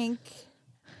 I think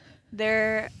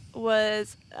there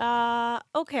was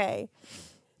okay.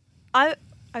 I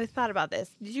thought about this.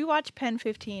 Did you watch Pen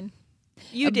 15?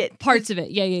 You did. Parts of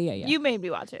it. Yeah. You made me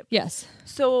watch it. Yes.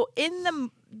 So in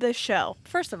the show,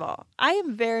 first of all, I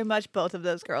am very much both of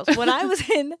those girls. When I was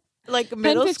in like Pen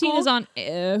middle 15 school, is on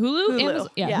Hulu. Hulu. Amazon?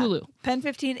 Yeah, Hulu. Pen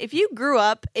 15. If you grew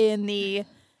up in the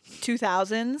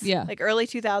 2000s, Yeah. like early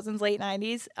 2000s, late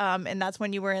 90s, and that's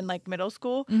when you were in like middle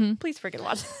school, please freaking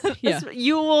watch it. Yeah.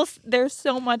 You will. There's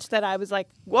so much that I was like,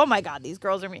 oh my God, these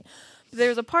girls are me.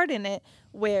 There's a part in it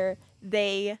where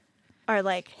they are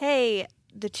like, hey,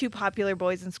 the 2 popular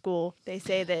boys in school, they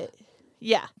say that,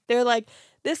 yeah, they're like,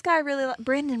 this guy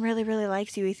Brandon really, really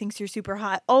likes you. He thinks you're super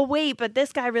hot. Oh, wait, but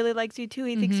this guy really likes you too.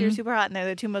 He thinks you're super hot. And they're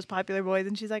the 2 most popular boys.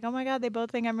 And she's like, oh my God, they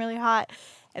both think I'm really hot.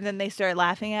 And then they start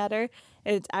laughing at her.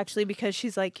 And it's actually because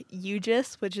she's like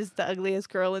Eugis, which is the ugliest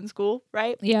girl in school,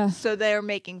 right? Yeah. So they're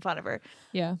making fun of her.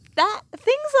 Yeah.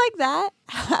 Things like that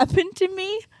happened to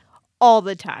me all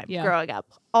the time growing up.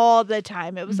 All the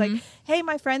time. It was like, hey,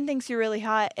 my friend thinks you're really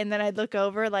hot. And then I'd look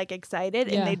over like excited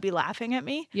and they'd be laughing at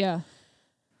me. Yeah.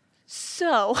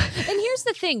 So. And here's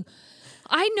the thing.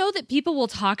 I know that people will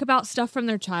talk about stuff from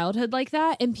their childhood like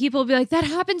that, and people will be like, that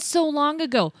happened so long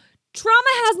ago. Trauma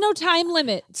has no time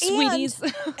limit, sweeties.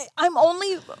 I'm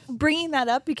only bringing that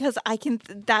up because I can.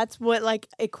 That's what like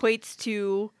equates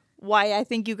to why I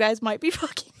think you guys might be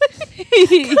fucking with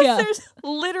me. There's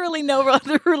literally no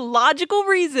other logical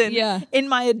reason in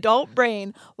my adult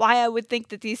brain why I would think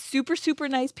that these super, super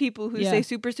nice people who say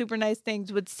super, super nice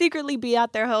things would secretly be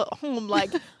at their home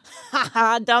like,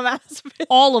 haha, dumbass.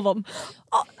 All of them.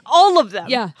 All of them.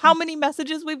 Yeah. How many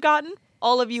messages we've gotten?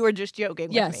 All of you are just joking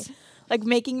with me. Like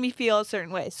making me feel a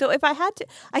certain way. So if I had to,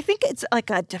 I think it's like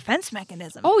a defense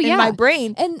mechanism in my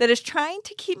brain that is trying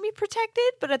to keep me protected,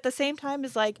 but at the same time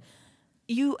is like,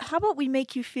 how about we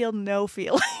make you feel no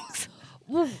feelings?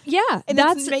 Well, yeah, and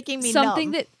that's it's making me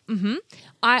something numb.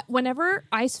 that. Whenever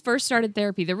I first started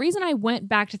therapy, the reason I went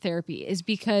back to therapy is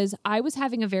because I was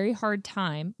having a very hard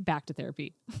time back to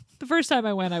therapy. The first time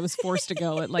I went, I was forced to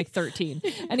go at like 13.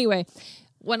 Anyway,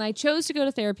 when I chose to go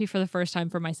to therapy for the first time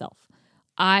for myself,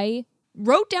 I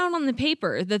wrote down on the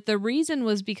paper that the reason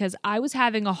was because I was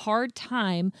having a hard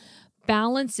time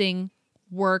balancing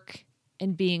work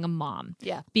and being a mom.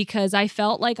 Yeah. Because I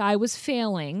felt like I was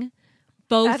failing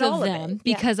both of them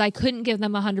because Yeah. I couldn't give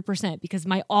them 100% because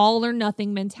my all or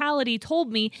nothing mentality told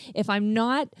me if I'm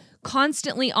not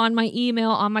constantly on my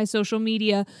email, on my social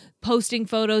media, posting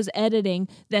photos, editing,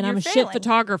 then I'm a shit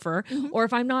photographer. Or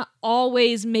if I'm not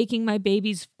always making my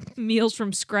babies meals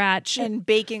from scratch and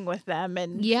baking with them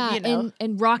and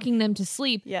and rocking them to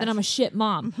sleep, then I'm a shit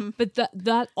mom. But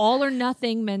that all or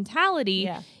nothing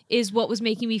mentality is what was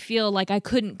making me feel like I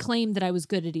couldn't claim that I was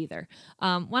good at either.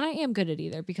 When I am good at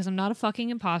either, because I'm not a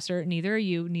fucking imposter. Neither are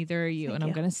you. And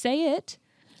I'm going to say it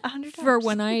 100 for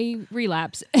when I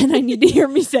relapse and I need to hear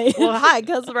me say it. Well, hi,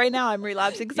 because right now I'm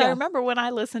relapsing. Because I remember when I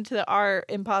listened to our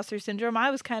imposter syndrome, I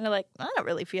was kind of like, I don't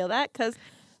really feel that. Because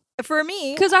for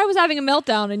me, because I was having a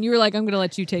meltdown and you were like, I'm going to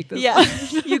let you take this. Yeah,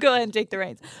 you go ahead and take the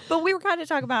reins. But we were kind of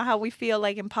talking about how we feel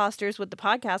like imposters with the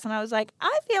podcast. And I was like,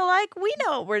 I feel like we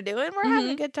know what we're doing. We're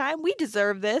having a good time. We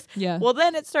deserve this. Yeah. Well,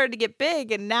 then it started to get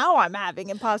big. And now I'm having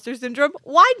imposter syndrome.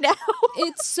 Why now?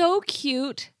 It's so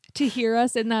cute to hear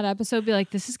us in that episode be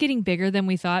like, this is getting bigger than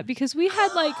we thought, because we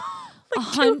had like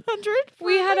 200.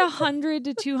 We had 100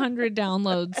 to 200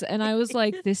 downloads, and I was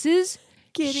like, this is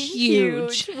getting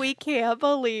huge. We can't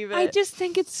believe it. I just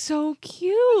think it's so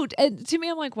cute. And to me,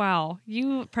 I'm like, wow,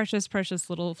 you precious, precious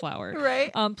little flower.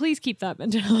 Right. Please keep that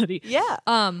mentality. Yeah.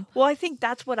 Well, I think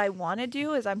that's what I want to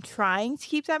do is I'm trying to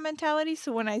keep that mentality.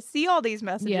 So when I see all these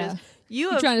messages,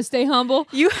 you're trying to stay humble.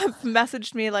 You have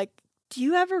messaged me like, do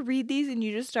you ever read these and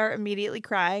you just start immediately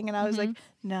crying? And I was like,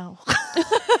 no.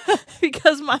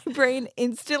 Because my brain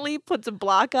instantly puts a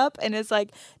block up and it's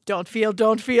like, don't feel.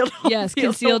 Yes,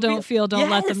 conceal, don't feel, don't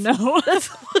let them know. That's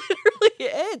literally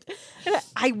it. And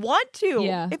I want to.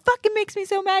 Yeah. It fucking makes me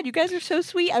so mad. You guys are so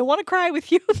sweet. I want to cry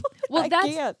with you. Well, I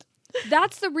can't.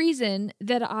 That's the reason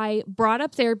that I brought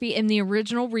up therapy and the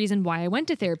original reason why I went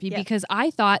to therapy, because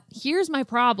I thought, here's my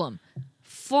problem.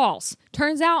 False.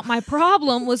 Turns out my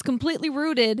problem was completely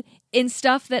rooted in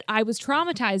stuff that I was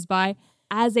traumatized by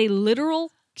as a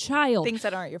literal child. Things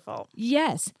that aren't your fault.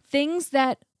 Yes. Things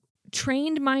that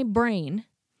trained my brain.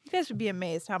 You guys would be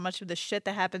amazed how much of the shit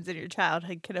that happens in your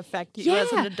childhood can affect you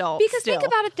as an adult. Because think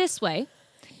about it this way.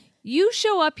 You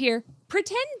show up here,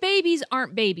 pretend babies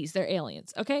aren't babies. They're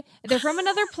aliens, okay? They're from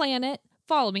another planet.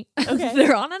 Follow me. Okay.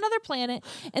 They're on another planet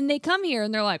and they come here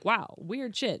and they're like, wow,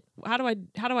 weird shit. How do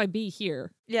I be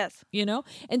here? Yes. You know?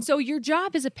 And so your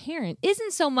job as a parent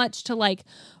isn't so much to like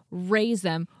raise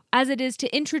them as it is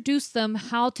to introduce them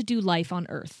how to do life on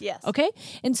Earth. Yes. Okay?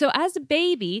 And so as a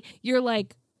baby, you're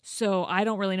like, so I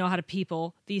don't really know how to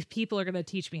people. These people are going to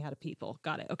teach me how to people.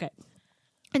 Got it. Okay.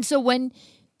 And so when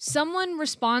someone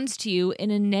responds to you in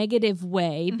a negative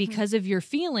way because of your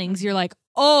feelings, you're like,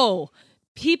 oh,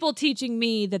 people teaching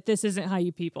me that this isn't how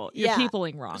you people. You're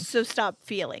peopling wrong. So stop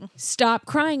feeling. Stop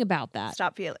crying about that.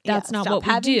 Stop feeling. That's not what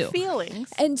we do.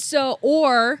 Feelings. And so,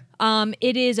 or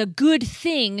it is a good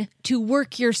thing to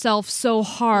work yourself so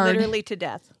hard, literally to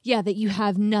death. Yeah, that you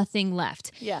have nothing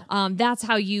left. Yeah. That's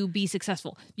how you be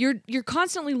successful. You're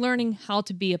constantly learning how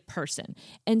to be a person.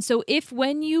 And so if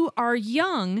when you are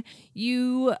young,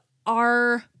 you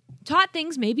are taught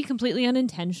things maybe completely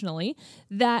unintentionally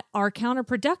that are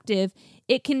counterproductive,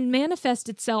 it can manifest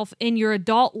itself in your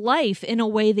adult life in a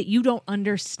way that you don't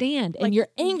understand, and you're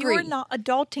angry. You're not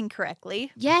adulting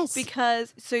correctly. Yes.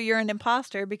 So you're an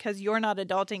imposter because you're not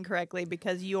adulting correctly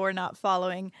because you're not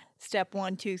following step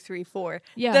 1, 2, 3, 4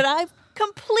 Yeah. that I've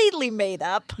completely made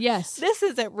up. Yes. This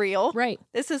isn't real. Right.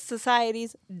 This is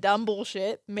society's dumb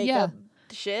bullshit, make-up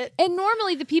shit. And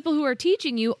normally the people who are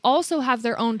teaching you also have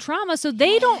their own trauma, so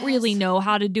they don't really know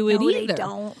how to do it No, either. they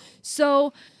don't.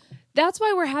 So that's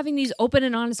why we're having these open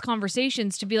and honest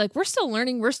conversations to be like, we're still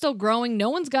learning, we're still growing, no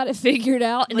one's got it figured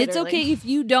out. And it's Literally. okay if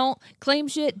you don't claim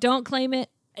shit, don't claim it.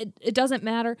 It doesn't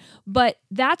matter. But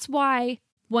that's why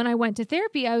when I went to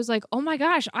therapy, I was like, oh my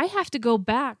gosh, I have to go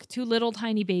back to little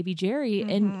tiny baby Jerry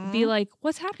and be like,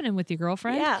 what's happening with your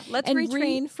girlfriend? Yeah, let's And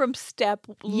retrain from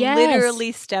Yes.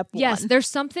 literally step 1. Yes, there's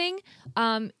something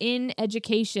in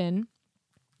education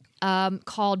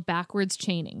called backwards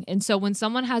chaining. And so when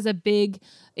someone has a big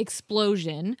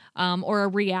explosion or a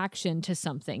reaction to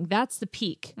something, that's the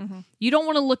peak. You don't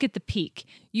want to look at the peak.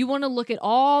 You want to look at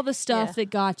all the stuff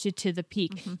that got you to the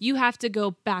peak. You have to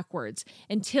go backwards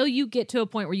until you get to a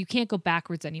point where you can't go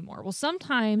backwards anymore. Well,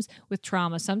 sometimes with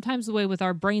trauma, sometimes the way with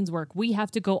our brains work, we have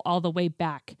to go all the way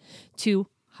back to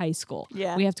high school.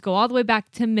 Yeah. We have to go all the way back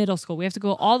to middle school. We have to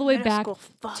go all the way Middle back school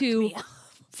fucked to me up.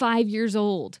 5 years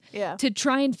old to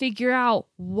try and figure out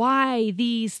why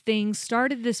these things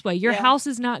started this way. Your house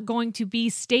is not going to be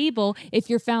stable if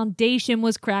your foundation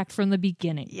was cracked from the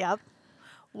beginning. Yep.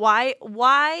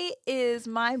 Why is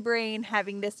my brain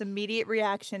having this immediate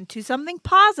reaction to something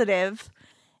positive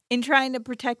in trying to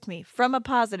protect me from a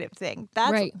positive thing?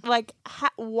 That's Right. like,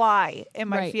 why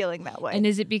am I Right. feeling that way? And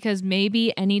is it because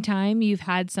maybe anytime you've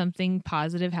had something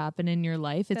positive happen in your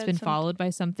life, it's been followed by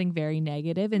something very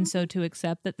negative, and so to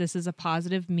accept that this is a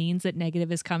positive means that negative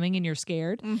is coming and you're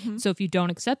scared. So if you don't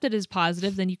accept it as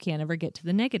positive, then you can't ever get to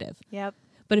the negative. Yep.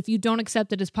 But if you don't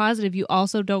accept it as positive, you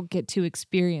also don't get to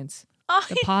experience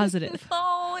the positive.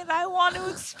 Oh, and I want to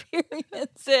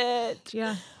experience it.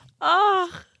 Yeah. Oh,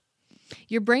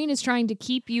 Your brain is trying to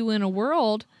keep you in a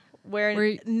world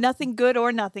where nothing good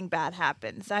or nothing bad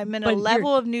happens. I'm in a But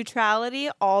level of neutrality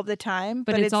all the time.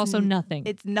 But it's also nothing.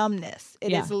 It's numbness.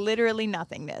 It is literally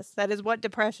nothingness. That is what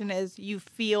depression is. You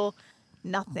feel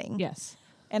nothing. Yes.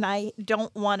 And I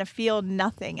don't want to feel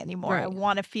nothing anymore. I Right.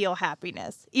 want to feel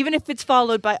happiness, even if it's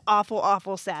followed by awful,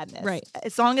 awful sadness. Right.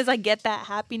 As long as I get that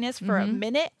happiness for a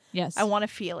minute, Yes. I want to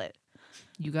feel it.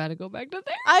 You got to go back to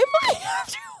there. I fucking have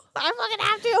to. I fucking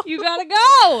have to. You got to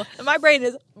go. And my brain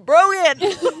is broken.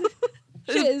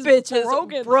 This bitch is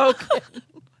broken. broken.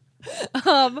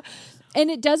 And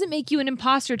it doesn't make you an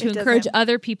imposter to It encourage doesn't.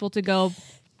 other people to go,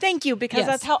 Thank you, because Yes.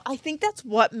 that's how I think that's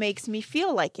what makes me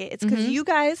feel like it. It's because you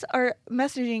guys are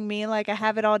messaging me like I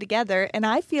have it all together, and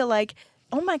I feel like,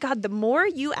 oh my God, the more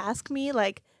you ask me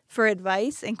like for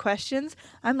advice and questions,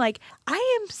 I'm like,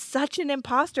 I am such an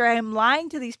imposter. I am lying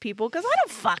to these people because I don't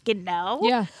fucking know.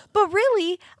 Yeah. But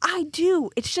really, I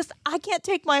do. It's just I can't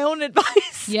take my own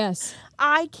advice. yes.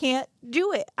 I can't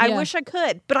do it. I Yeah. wish I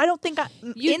could, but I don't think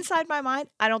You- inside my mind,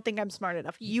 I don't think I'm smart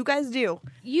enough. You guys do.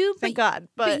 You Thank but, God.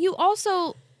 But you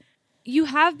also you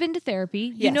have been to therapy.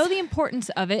 You Yes. know the importance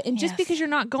of it, and just Yes. because you're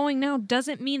not going now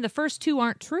doesn't mean the first two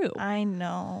aren't true. I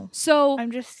know. So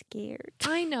I'm just scared.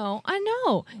 I know.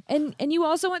 And you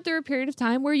also went through a period of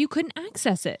time where you couldn't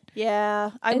access it. Yeah,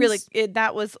 I And really s-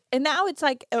 that was, and now it's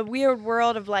like a weird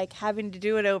world of like having to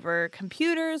do it over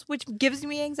computers, which gives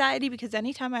me anxiety because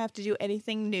anytime I have to do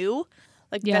anything new,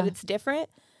 like Yeah. that it's different.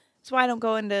 That's why I don't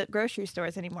go into grocery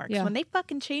stores anymore. Because Yeah. when they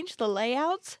fucking change the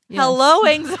layouts, Yes. hello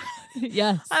anxiety.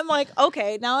 Yes. I'm like,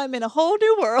 okay, now I'm in a whole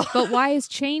new world. But why is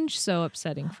change so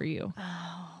upsetting for you?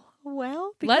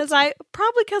 Well, because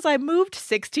I moved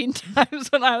 16 times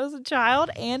when I was a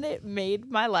child, and it made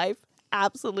my life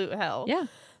absolute hell. Yeah.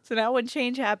 So now when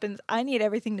change happens, I need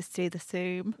everything to stay the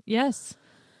same. Yes.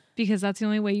 Because that's the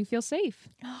only way you feel safe.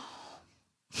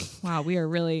 Wow, we are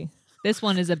really this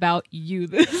one is about you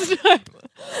this time.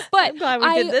 But I'm glad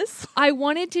we did this. I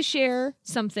wanted to share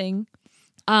something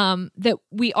that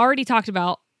we already talked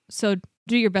about. So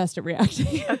do your best at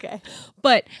reacting. Okay.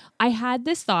 But I had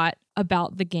this thought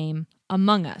about the game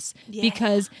Among Us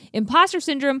because imposter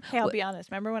syndrome. Hey, I'll be honest.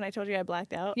 Remember when I told you I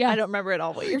blacked out? Yeah. I don't remember at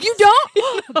all what you're You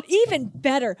don't? Even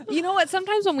better. You know what?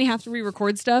 Sometimes when we have to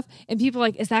re-record stuff and people are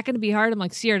like, is that going to be hard? I'm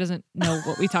like, Sierra doesn't know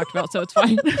what we talked about, so it's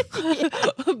fine.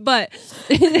 But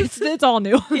it's all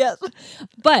new. Yes.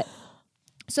 But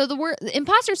So the word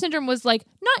imposter syndrome was like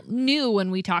not new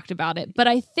when we talked about it, but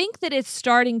I think that it's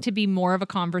starting to be more of a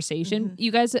conversation.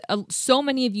 You guys, so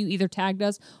many of you either tagged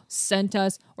us, sent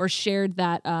us, or shared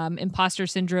that imposter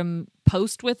syndrome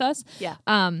post with us. Yeah.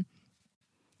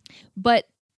 But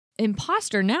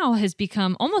imposter now has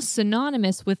become almost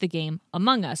synonymous with the game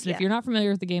Among Us. And if you're not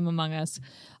familiar with the game Among Us,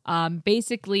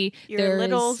 basically Your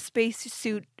little there's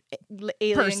spacesuit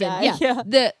alien person. guy.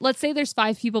 Yeah. Let's say there's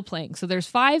 5 people playing. So there's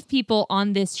 5 people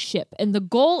on this ship. And the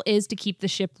goal is to keep the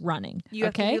ship running. You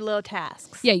have to do little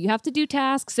tasks. Yeah, you have to do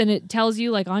tasks, and it tells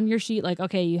you like on your sheet, like,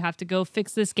 okay, you have to go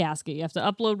fix this gasket. You have to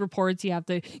upload reports. You have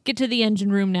to get to the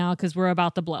engine room now because we're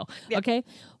about to blow. Okay.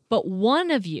 But 4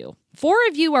 of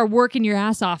you are working your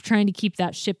ass off trying to keep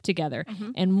that ship together.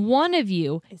 And one of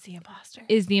you Is the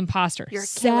imposter. You're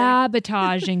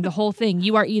sabotaging the whole thing.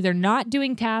 You are either not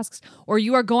doing tasks or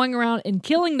you are going around and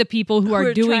killing the people who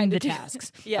are doing the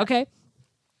tasks. Okay?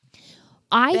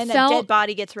 Then a dead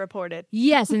body gets reported.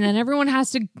 Yes, and then everyone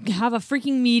has to have a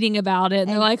freaking meeting about it. And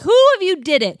they're like, who of you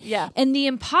did it? Yeah. And the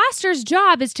imposter's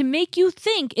job is to make you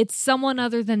think it's someone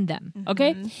other than them.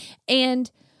 Okay? And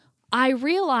I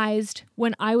realized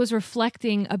when I was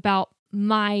reflecting about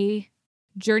my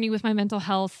journey with my mental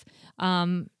health,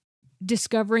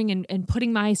 discovering and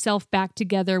putting myself back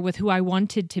together with who I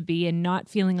wanted to be and not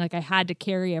feeling like I had to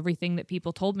carry everything that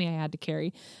people told me I had to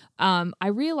carry, I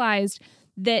realized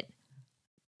that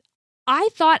I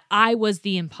thought I was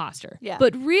the imposter. Yeah.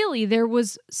 But really, there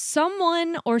was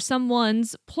someone or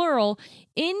someone's, plural,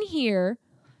 in here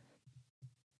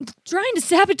trying to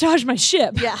sabotage my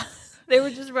ship. Yeah. They were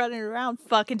just running around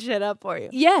fucking shit up for you.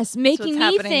 Yes, making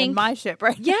me think in my ship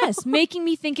right now. Yes, making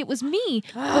me think it was me.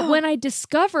 But when I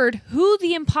discovered who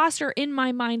the imposter in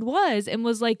my mind was and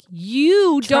was like,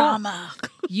 you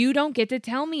don't get to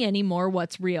tell me anymore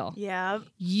what's real. Yeah.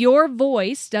 Your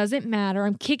voice doesn't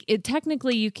matter.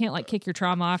 Technically you can't like kick your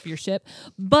trauma off your ship,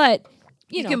 but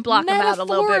you know, can block them out a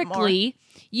little bit more.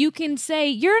 You can say,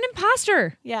 you're an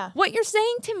imposter. Yeah. What you're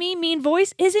saying to me, mean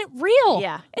voice, isn't real.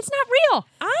 Yeah. It's not real.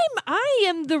 I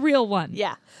am the real one.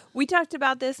 Yeah. We talked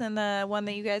about this in the one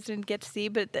that you guys didn't get to see,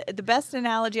 but the best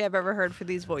analogy I've ever heard for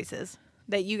these voices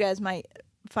that you guys might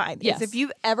find is if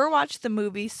you've ever watched the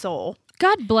movie Soul.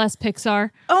 God bless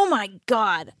Pixar. Oh my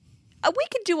God. We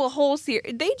could do a whole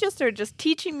series. They are just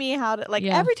teaching me how to,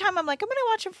 every time I'm like, I'm going to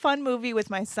watch a fun movie with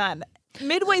my son.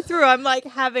 Midway through, I'm like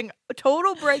having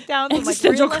total breakdowns,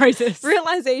 existential crisis,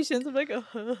 realizations. I'm like,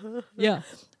 yeah.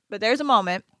 But there's a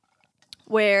moment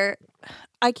where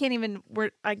I can't even.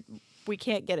 We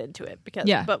can't get into it because.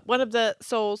 Yeah. But one of the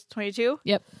souls, 22.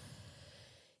 Yep.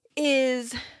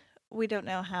 Is we don't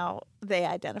know how they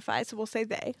identify, so we'll say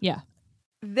they. Yeah.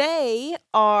 They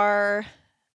are.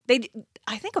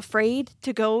 I think afraid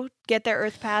to go get their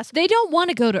Earth pass. They don't want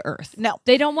to go to Earth. No.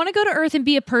 They don't want to go to Earth and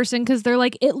be a person because they're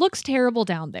like, it looks terrible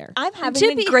down there. I'm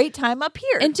having a great time up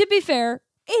here. And to be fair,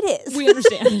 it is. We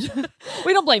understand.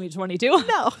 We don't blame you, 22.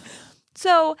 No.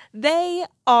 So they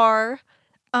are,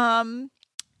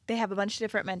 they have a bunch of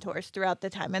different mentors throughout the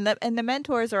time. And the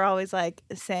mentors are always like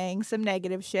saying some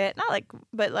negative shit. Not like,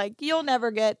 but like, you'll never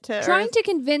get to Trying Earth. to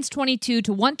convince 22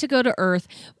 to want to go to Earth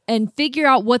and figure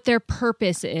out what their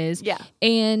purpose is. Yeah.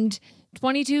 And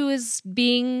 22 is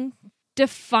being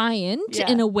defiant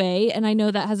in a way, and I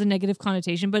know that has a negative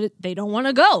connotation, but they don't want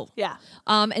to go. Yeah.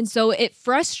 And so it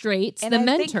frustrates and the I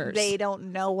mentors. think they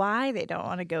don't know why they don't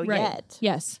want to go yet.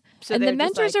 Yes. So and the they're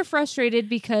just mentors like- are frustrated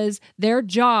because their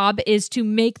job is to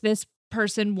make this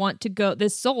person want to go,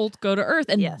 this soul go to Earth,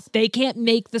 and they can't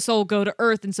make the soul go to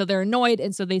Earth, and so they're annoyed,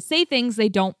 and so they say things they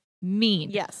don't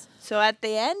mean. Yes. So at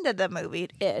the end of the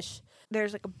movie-ish,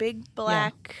 there's like a big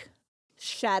black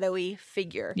shadowy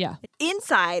figure. Yeah.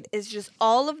 Inside is just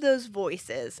all of those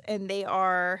voices, and they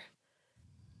are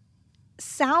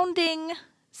saying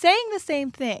the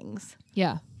same things.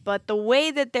 Yeah. But the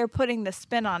way that they're putting the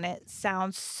spin on it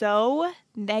sounds so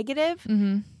negative.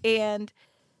 Mm-hmm. And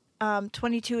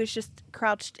 22 is just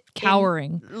crouched,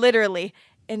 cowering, literally,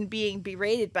 and being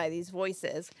berated by these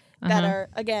voices that are,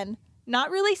 again, not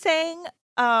really saying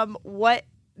what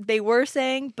they were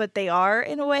saying, but they are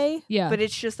in a way. Yeah. But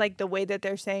it's just like the way that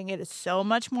they're saying it is so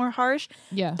much more harsh.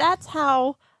 Yeah. That's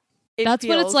how That's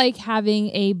feels. what it's like having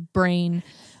a brain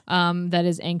that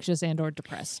is anxious and or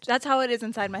depressed. That's how it is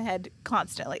inside my head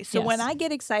constantly. So Yes. when I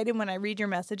get excited, when I read your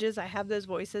messages, I have those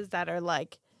voices that are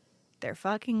like, they're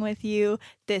fucking with you.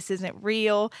 This isn't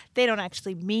real. They don't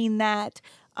actually mean that.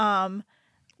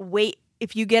 Wait,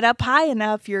 if you get up high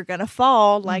enough, you're going to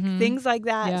fall. Like things like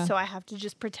that. Yeah. So I have to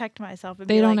just protect myself. And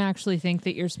They be don't like, actually think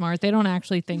that you're smart. They don't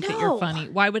actually think that you're No. funny.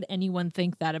 Why would anyone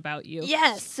think that about you?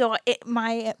 Yes. So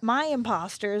my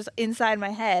imposters inside my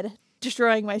head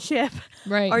destroying my ship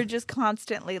Right. are just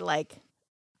constantly like,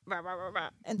 rah, rah, rah, rah.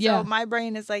 And Yeah. so my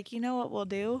brain is like, you know what we'll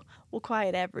do? We'll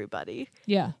quiet everybody.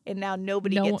 Yeah. And now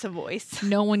nobody No gets a voice.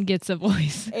 No one gets a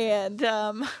voice. And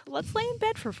let's lay in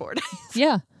bed for 4 days.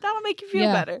 Yeah. That'll make you feel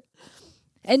Yeah. better.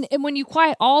 And when you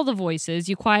quiet all the voices,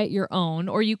 you quiet your own,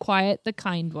 or you quiet the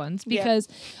kind ones, Yeah. because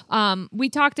we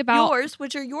talked about Yours,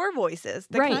 which are your voices.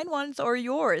 The Right. kind ones are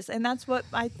yours. And that's what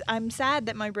I'm sad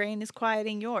that my brain is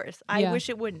quieting yours. I Yeah. wish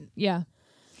it wouldn't. Yeah.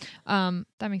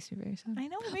 That makes me very sad. I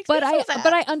know it makes But me so sad.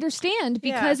 but I understand,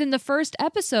 because in the first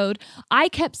episode I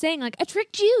kept saying like, I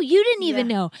tricked you. You didn't even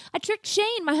Yeah. know. I tricked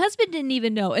Shane. My husband didn't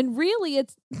even know. And really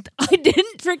it's I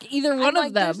didn't trick either one I'm of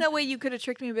like, them. there's no way you could have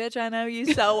tricked me, bitch. I know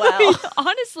you so well.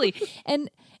 Honestly. And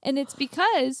it's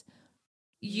because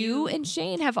you and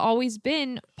Shane have always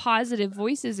been positive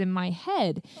voices in my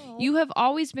head. You have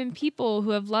always been people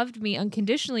who have loved me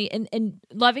unconditionally, and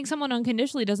loving someone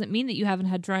unconditionally doesn't mean that you haven't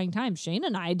had trying times. Shane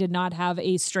and I did not have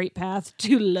a straight path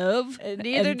to love, And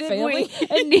neither did family, we.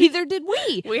 and neither did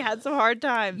we. We had some hard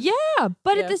times. Yeah,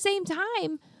 but Yeah. at the same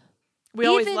time, We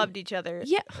always even- loved each other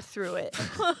Yeah. through it.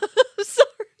 sorry,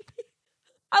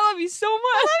 I love you so much.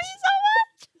 I love you so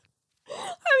much. I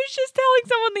was just telling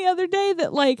someone the other day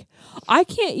that, like, I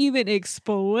can't even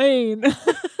explain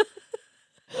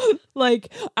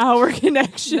like our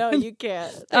connection. No, you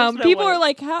can't. There's no People way. are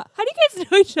like, how do you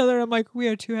guys know each other? I'm like, we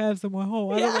are two halves of one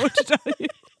whole. I don't know what to tell you.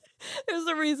 There's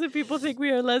a reason people think we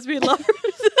are lesbian lovers.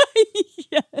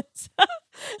 Yes.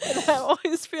 And I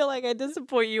always feel like I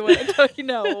disappoint you when I tell you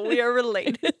no, we are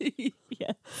related.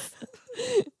 Yes.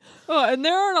 Oh, and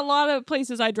there aren't a lot of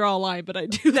places I draw a line, but I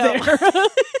do No. there.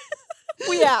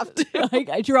 We have to.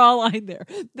 I draw a line there.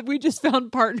 We just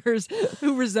found partners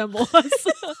who resemble us.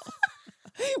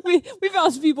 we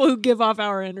found people who give off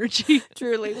our energy.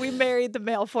 Truly, we married the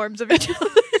male forms of each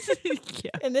other.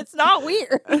 Yeah. And it's not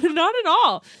weird. Not at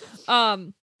all.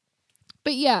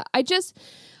 But yeah,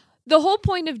 the whole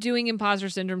point of doing Imposter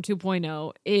Syndrome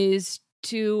 2.0 is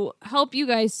to help you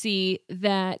guys see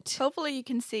that. Hopefully you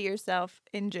can see yourself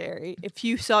in Jerry if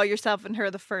you saw yourself in her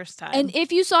the first time. And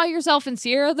if you saw yourself in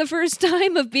Sierra the first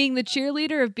time, of being the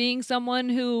cheerleader, of being someone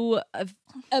who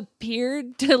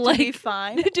appeared to like be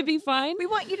fine. to be fine, We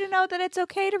want you to know that it's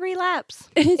okay to relapse.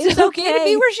 it's okay to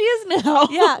be where she is now.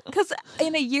 Yeah, because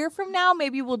in a year from now,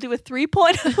 maybe we'll do a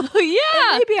 3.0.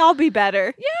 Yeah. Maybe I'll be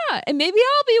better. Yeah, and maybe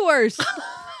I'll be worse.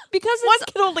 Because One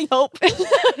can only hope.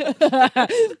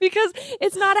 because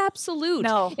it's not absolute.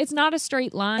 No. It's not a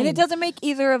straight line. And it doesn't make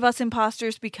either of us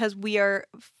imposters because we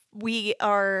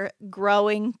are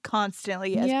growing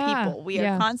constantly as Yeah, people. We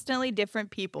yeah. are constantly different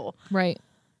people. Right.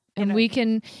 And know. we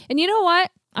can, and you know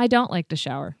what? I don't like to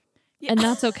shower. And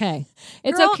that's okay.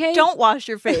 It's Girl, okay. Don't wash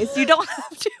your face. You don't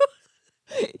have to.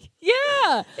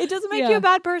 Yeah. It doesn't make Yeah. you a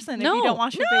bad person if No, you don't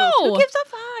wash your face. no. Who gives a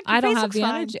fuck? Your I don't face have looks the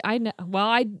fine. energy. I know.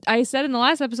 Well, I said in the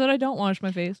last episode I don't wash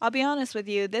my face. I'll be honest with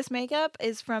you. This makeup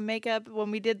is from makeup when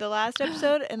we did the last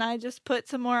episode, and I just put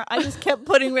some more. I just kept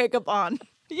putting makeup on.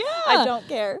 Yeah. I don't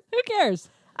care. Who cares?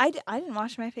 I didn't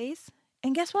wash my face,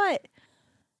 and guess what?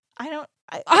 I don't.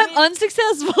 I I'm mean,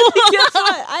 unsuccessful. guess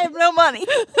what? I have no money.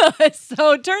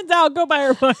 So it turns out, go buy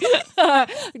her book.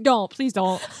 Please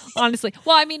don't. Honestly.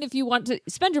 Well, I mean, if you want to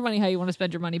spend your money how you want to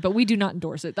spend your money, but we do not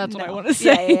endorse it. That's what I No. want to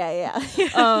say. Yeah.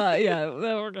 Yeah.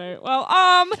 Okay.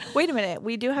 Well, Wait a minute.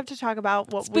 We do have to talk about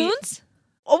what spoons.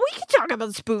 we can talk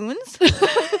about spoons.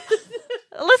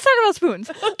 Let's talk about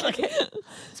spoons. Okay.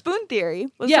 Spoon theory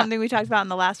was Yeah. something we talked about in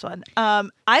the last one.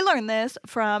 I learned this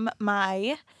from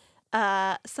my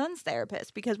son's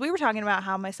therapist because we were talking about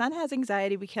how my son has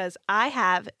anxiety because I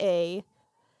have a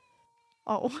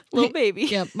little baby.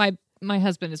 Yeah. My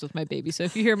husband is with my baby, so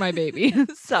if you hear my baby,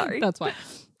 Sorry. that's why.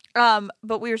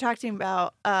 But we were talking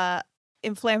about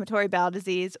inflammatory bowel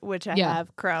disease, which I Yeah.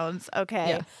 have Crohn's. Okay.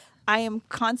 Yeah. I am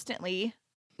constantly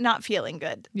not feeling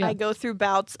good. Yeah. I go through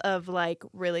bouts of like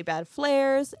really bad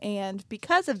flares. And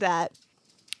because of that,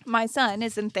 my son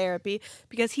is in therapy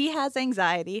because he has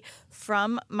anxiety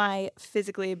from my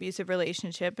physically abusive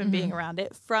relationship and being around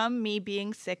it, from me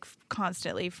being sick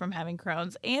constantly from having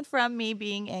Crohn's, and from me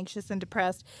being anxious and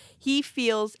depressed. He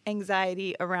feels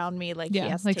anxiety around me like Yeah, he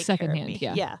has like to take care of secondhand, me.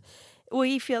 yeah. Yeah. Well,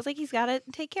 he feels like he's got to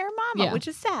take care of Mama, Yeah. which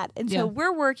is sad. And Yeah. so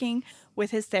we're working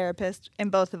with his therapist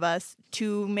and both of us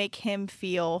to make him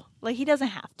feel like he doesn't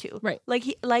have to. Right. Like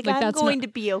Like I'm that's going not- to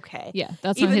be okay. Yeah,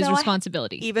 that's Even not his though I-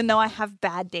 responsibility. Even though I have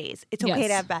bad days. It's okay Yes.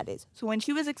 to have bad days. So when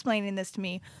she was explaining this to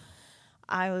me,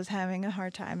 I was having a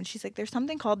hard time. And she's like, there's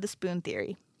something called the spoon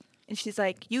theory. And she's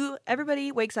like,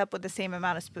 everybody wakes up with the same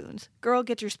amount of spoons. Girl,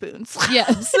 get your spoons.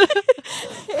 Yes.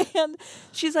 And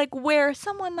she's like, where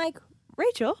someone like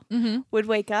Rachel would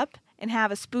wake up and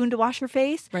have a spoon to wash her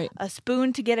face, Right. a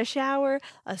spoon to get a shower,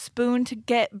 a spoon to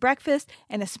get breakfast,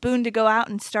 and a spoon to go out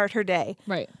and start her day.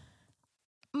 Right.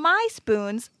 My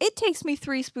spoons, it takes me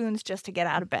 3 spoons just to get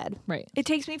out of bed. Right. It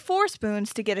takes me 4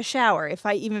 spoons to get a shower if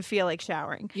I even feel like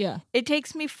showering. Yeah. It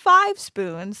takes me 5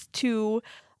 spoons to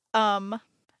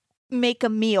make a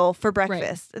meal for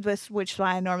breakfast, which is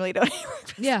why I normally don't eat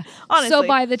breakfast. Yeah. Honestly. So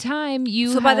by the time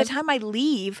by the time I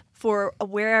leave for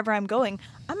wherever I'm going,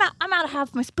 I'm out of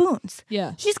half my spoons.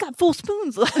 Yeah. She's got full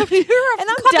spoons left. Your and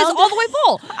I'm cup is all the way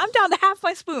full. I'm down to half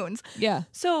my spoons. Yeah.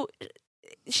 So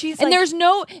she's And like, there's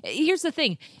no, here's the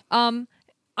thing.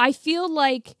 I feel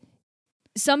like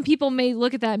some people may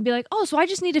look at that and be like, oh, so I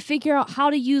just need to figure out how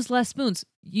to use less spoons.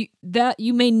 You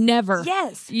may never.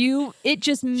 yes. It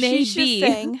just may She's be.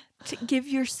 just saying to give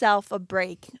yourself a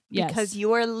break Yes. because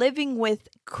you are living with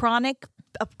chronic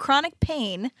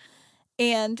pain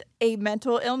and a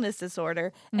mental illness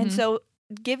disorder. Mm-hmm. And so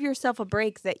give yourself a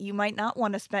break that you might not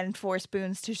want to spend 4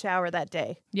 spoons to shower that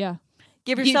day. Yeah.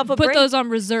 Give yourself a put break. those on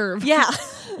reserve. Yeah.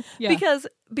 Yeah.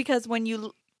 Because when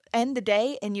you end the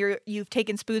day and you've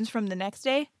taken spoons from the next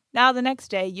day, now the next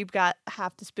day you've got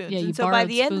half the spoons. Yeah, you and so by borrowed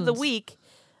the end of the spoons. week,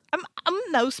 I'm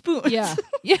no spoons. Yeah.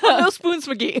 Yeah. I'm no spoons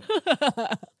McGee.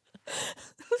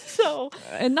 So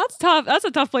And that's tough. That's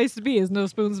a tough place to be, is no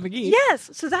spoons McGee. yes,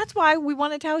 so that's why we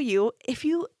want to tell you, if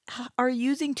you are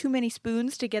using too many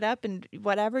spoons to get up and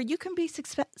whatever, you can be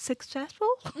successful.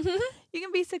 You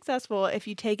can be successful if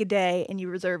you take a day and you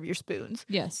reserve your spoons.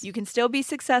 Yes. You can still be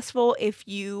successful if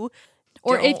you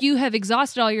Or if don't- you have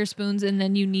exhausted all your spoons and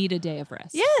then you need a day of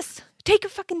rest. Yes, take a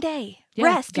fucking day. Yeah,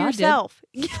 Rest God did. yourself.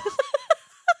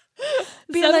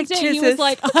 Be like 17, he Jesus. was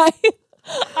like,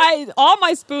 I all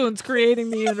my spoons creating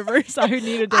the universe. I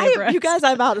need a day of rest. You guys,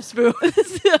 I'm out of spoons.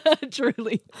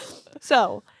 Truly.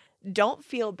 So don't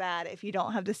feel bad if you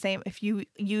don't have the same, if you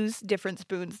use different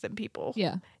spoons than people.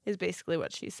 Yeah. Is basically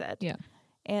what she said. Yeah.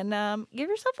 And give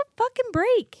yourself a fucking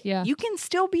break. Yeah. You can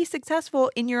still be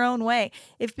successful in your own way.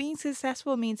 If being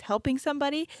successful means helping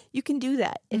somebody, you can do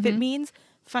that. If it means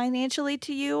financially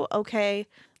to you, okay.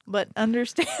 But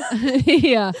understand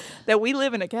Yeah. that we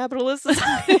live in a capitalist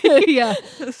society. Yeah.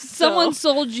 So- Someone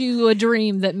sold you a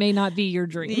dream that may not be your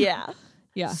dream. Yeah.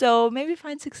 Yeah. So maybe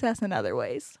find success in other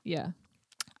ways. Yeah.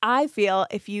 I feel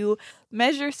if you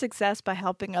measure success by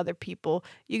helping other people,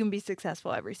 you can be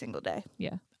successful every single day.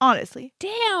 Yeah. Honestly.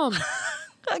 Damn.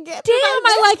 Again, Damn,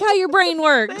 I like how your brain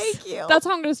works. Thank you. That's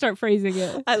how I'm going to start phrasing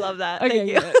it. I love that.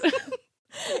 Okay, Thank you. good.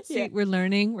 See, we're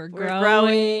learning. We're We're growing.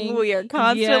 growing. We are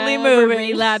constantly Yeah, we're moving.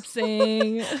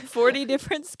 relapsing. 40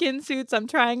 different skin suits. I'm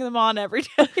trying them on every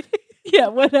day. Yeah,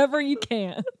 whatever you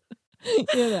can.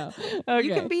 You know. Okay.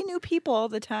 You can be new people all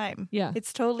the time. Yeah.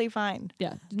 It's totally fine.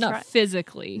 Yeah. Not Try-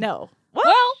 physically. No.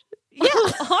 Well, Yeah.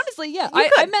 honestly, yeah. You I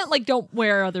could. meant like don't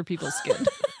wear other people's skin.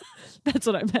 That's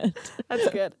what I meant. That's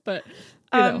good. But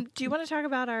you know. Do you want to talk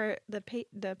about the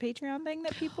Patreon thing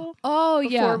that people Oh,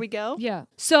 yeah. before we go? Yeah.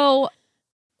 So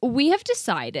we have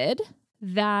decided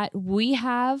that we've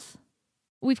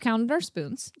counted our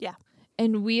spoons. Yeah.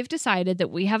 And we have decided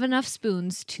that we have enough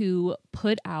spoons to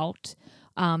put out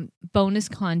bonus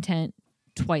content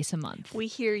twice a month. We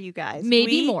hear you guys.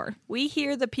 Maybe more. We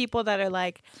hear the people that are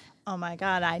like, oh my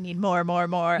God, I need more.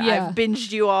 Yeah. I've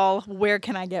binged you all. Where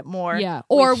can I get more? Yeah.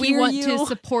 Or we hear want you. to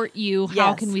support you.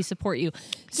 How Yes. can we support you?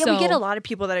 Yeah, we get a lot of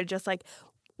people that are just like,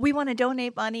 we want to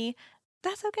donate money.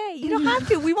 That's okay. You don't have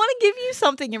to. We want to give you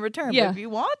something in return. Yeah. But if you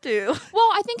want to, Well,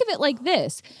 I think of it like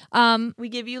this. we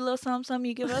give you a little something,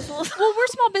 you give us a little Well, we're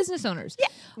small business owners. Yeah,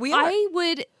 we are.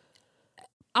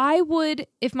 I would,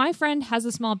 if my friend has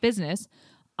a small business,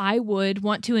 I would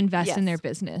want to invest in Yes. their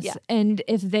business. Yeah. And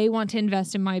if they want to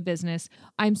invest in my business,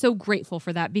 I'm so grateful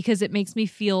for that because it makes me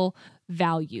feel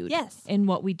valued Yes. in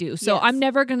what we do. So Yes. I'm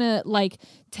never going to like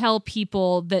tell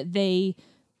people that they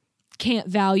can't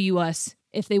value us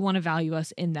if they want to value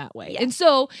us in that way. Yes. And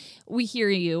so we hear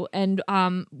you, and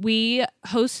we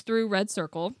host through Red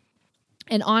Circle.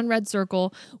 And on Red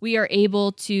Circle, we are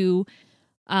able to,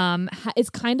 it's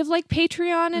kind of like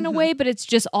Patreon in a way, but it's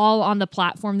just all on the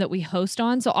platform that we host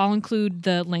on. So I'll include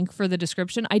the link for the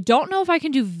description. I don't know if I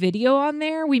can do video on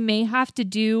there. We may have to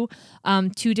do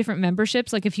 2 different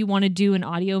memberships. Like if you want to do an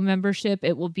audio membership,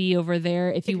 it will be over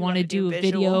there. If you want to do a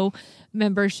video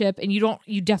membership, and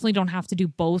you definitely don't have to do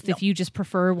both. If you just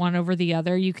prefer one over the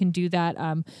other, you can do that.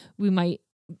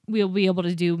 We'll be able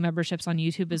to do memberships on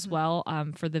YouTube as well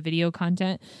for the video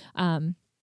content.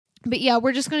 But yeah,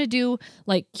 we're just going to do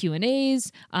like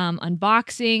Q&As,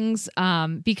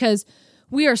 unboxings, because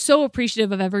we are so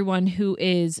appreciative of everyone who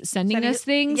is sending us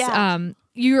things. yeah.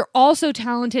 you're all so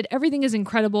talented. Everything is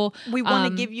incredible. We want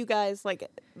to give you guys like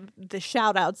the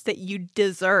shout outs that you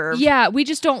deserve. Yeah, we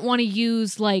just don't want to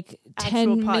use like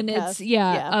Actual 10 minutes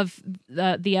podcast. of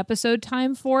the episode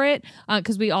time for it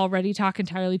because we already talk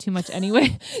entirely too much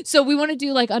anyway. So we want to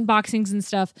do like unboxings and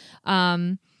stuff.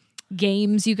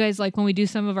 Games, you guys like when we do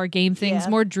some of our game things,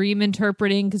 more dream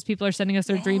interpreting because people are sending us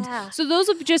their dreams. So those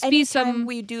will just be some.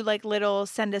 We do like little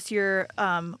send us your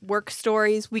work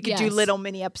stories. We could do little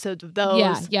mini episodes of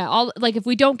those. Yeah. All like if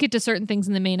we don't get to certain things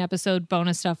in the main episode,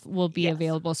 bonus stuff will be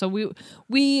available. So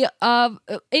we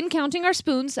in counting our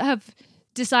spoons have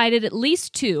decided at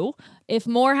least 2. If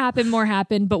more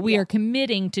happen, but we are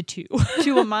committing to 2.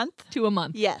 2 a month? 2 a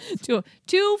month. Yes.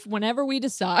 2 whenever we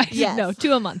decide. Yes. No,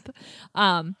 2 a month.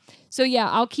 So yeah,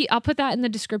 I'll put that in the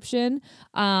description.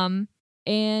 And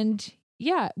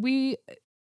yeah,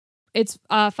 it's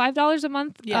 $5 a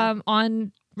month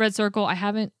on Red Circle. I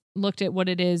haven't looked at what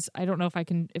it is. I don't know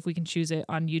if we can choose it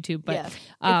on YouTube, but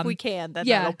if we can, then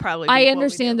that'll probably be I what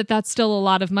understand we do. that that's still a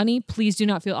lot of money. Please do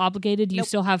not feel obligated. You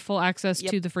still have full access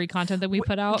to the free content that we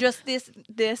put out. Just this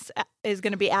is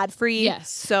going to be ad free. Yes.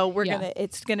 So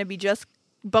it's going to be just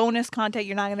bonus content.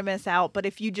 You're not going to miss out. But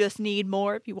if you just need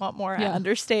more, if you want more, I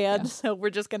understand. So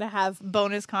we're just going to have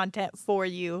bonus content for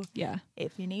you. Yeah.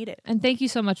 If you need it. And thank you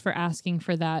so much for asking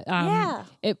for that.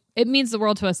 It means the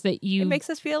world to us that you. It makes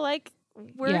us feel like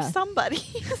we're somebody.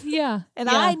 Yeah. And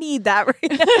I need that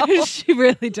right now. She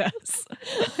really does.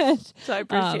 So I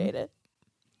appreciate it.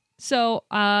 So,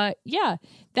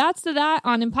 that's that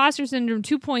on Imposter Syndrome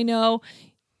 2.0.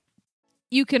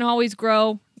 You can always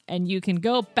grow and you can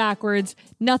go backwards.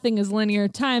 Nothing is linear.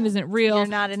 Time isn't real. You're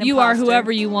not an You are imposter.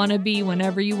 whoever you want to be,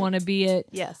 whenever you want to be it.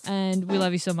 Yes. And we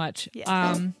love you so much.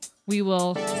 Yes. We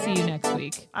will see you next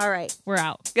week. All right. We're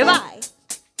out. Goodbye.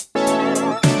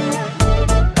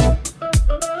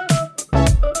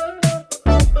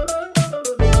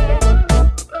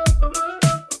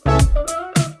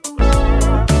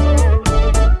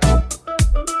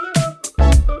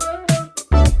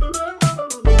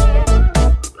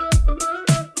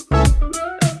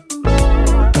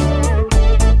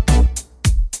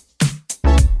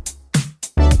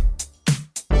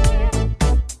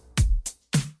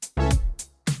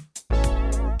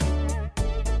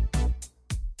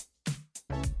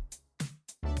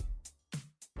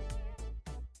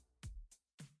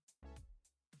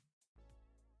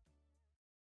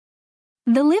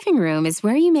 The living room is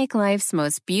where you make life's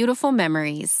most beautiful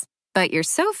memories. But your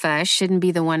sofa shouldn't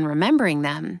be the one remembering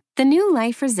them. The new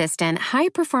life-resistant,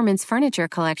 high-performance furniture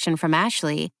collection from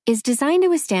Ashley is designed to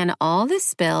withstand all the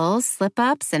spills,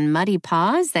 slip-ups, and muddy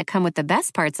paws that come with the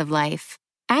best parts of life.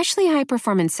 Ashley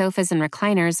high-performance sofas and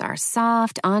recliners are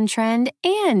soft, on-trend,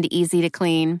 and easy to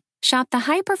clean. Shop the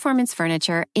high-performance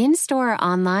furniture in-store or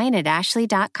online at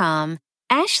ashley.com.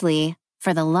 Ashley,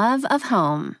 for the love of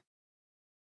home.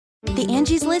 The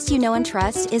Angie's List you know and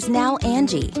trust is now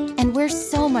Angie, and we're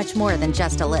so much more than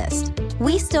just a list.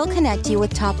 We still connect you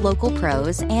with top local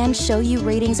pros and show you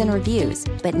ratings and reviews,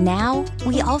 but now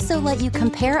we also let you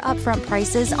compare upfront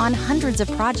prices on hundreds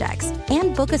of projects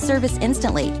and book a service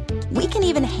instantly. We can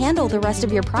even handle the rest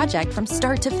of your project from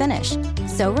start to finish.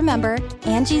 So remember,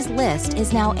 Angie's List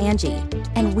is now Angie,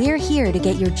 and we're here to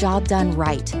get your job done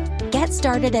right. Get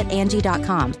started at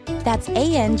Angie.com. That's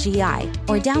ANGI,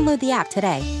 or download the app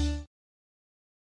today.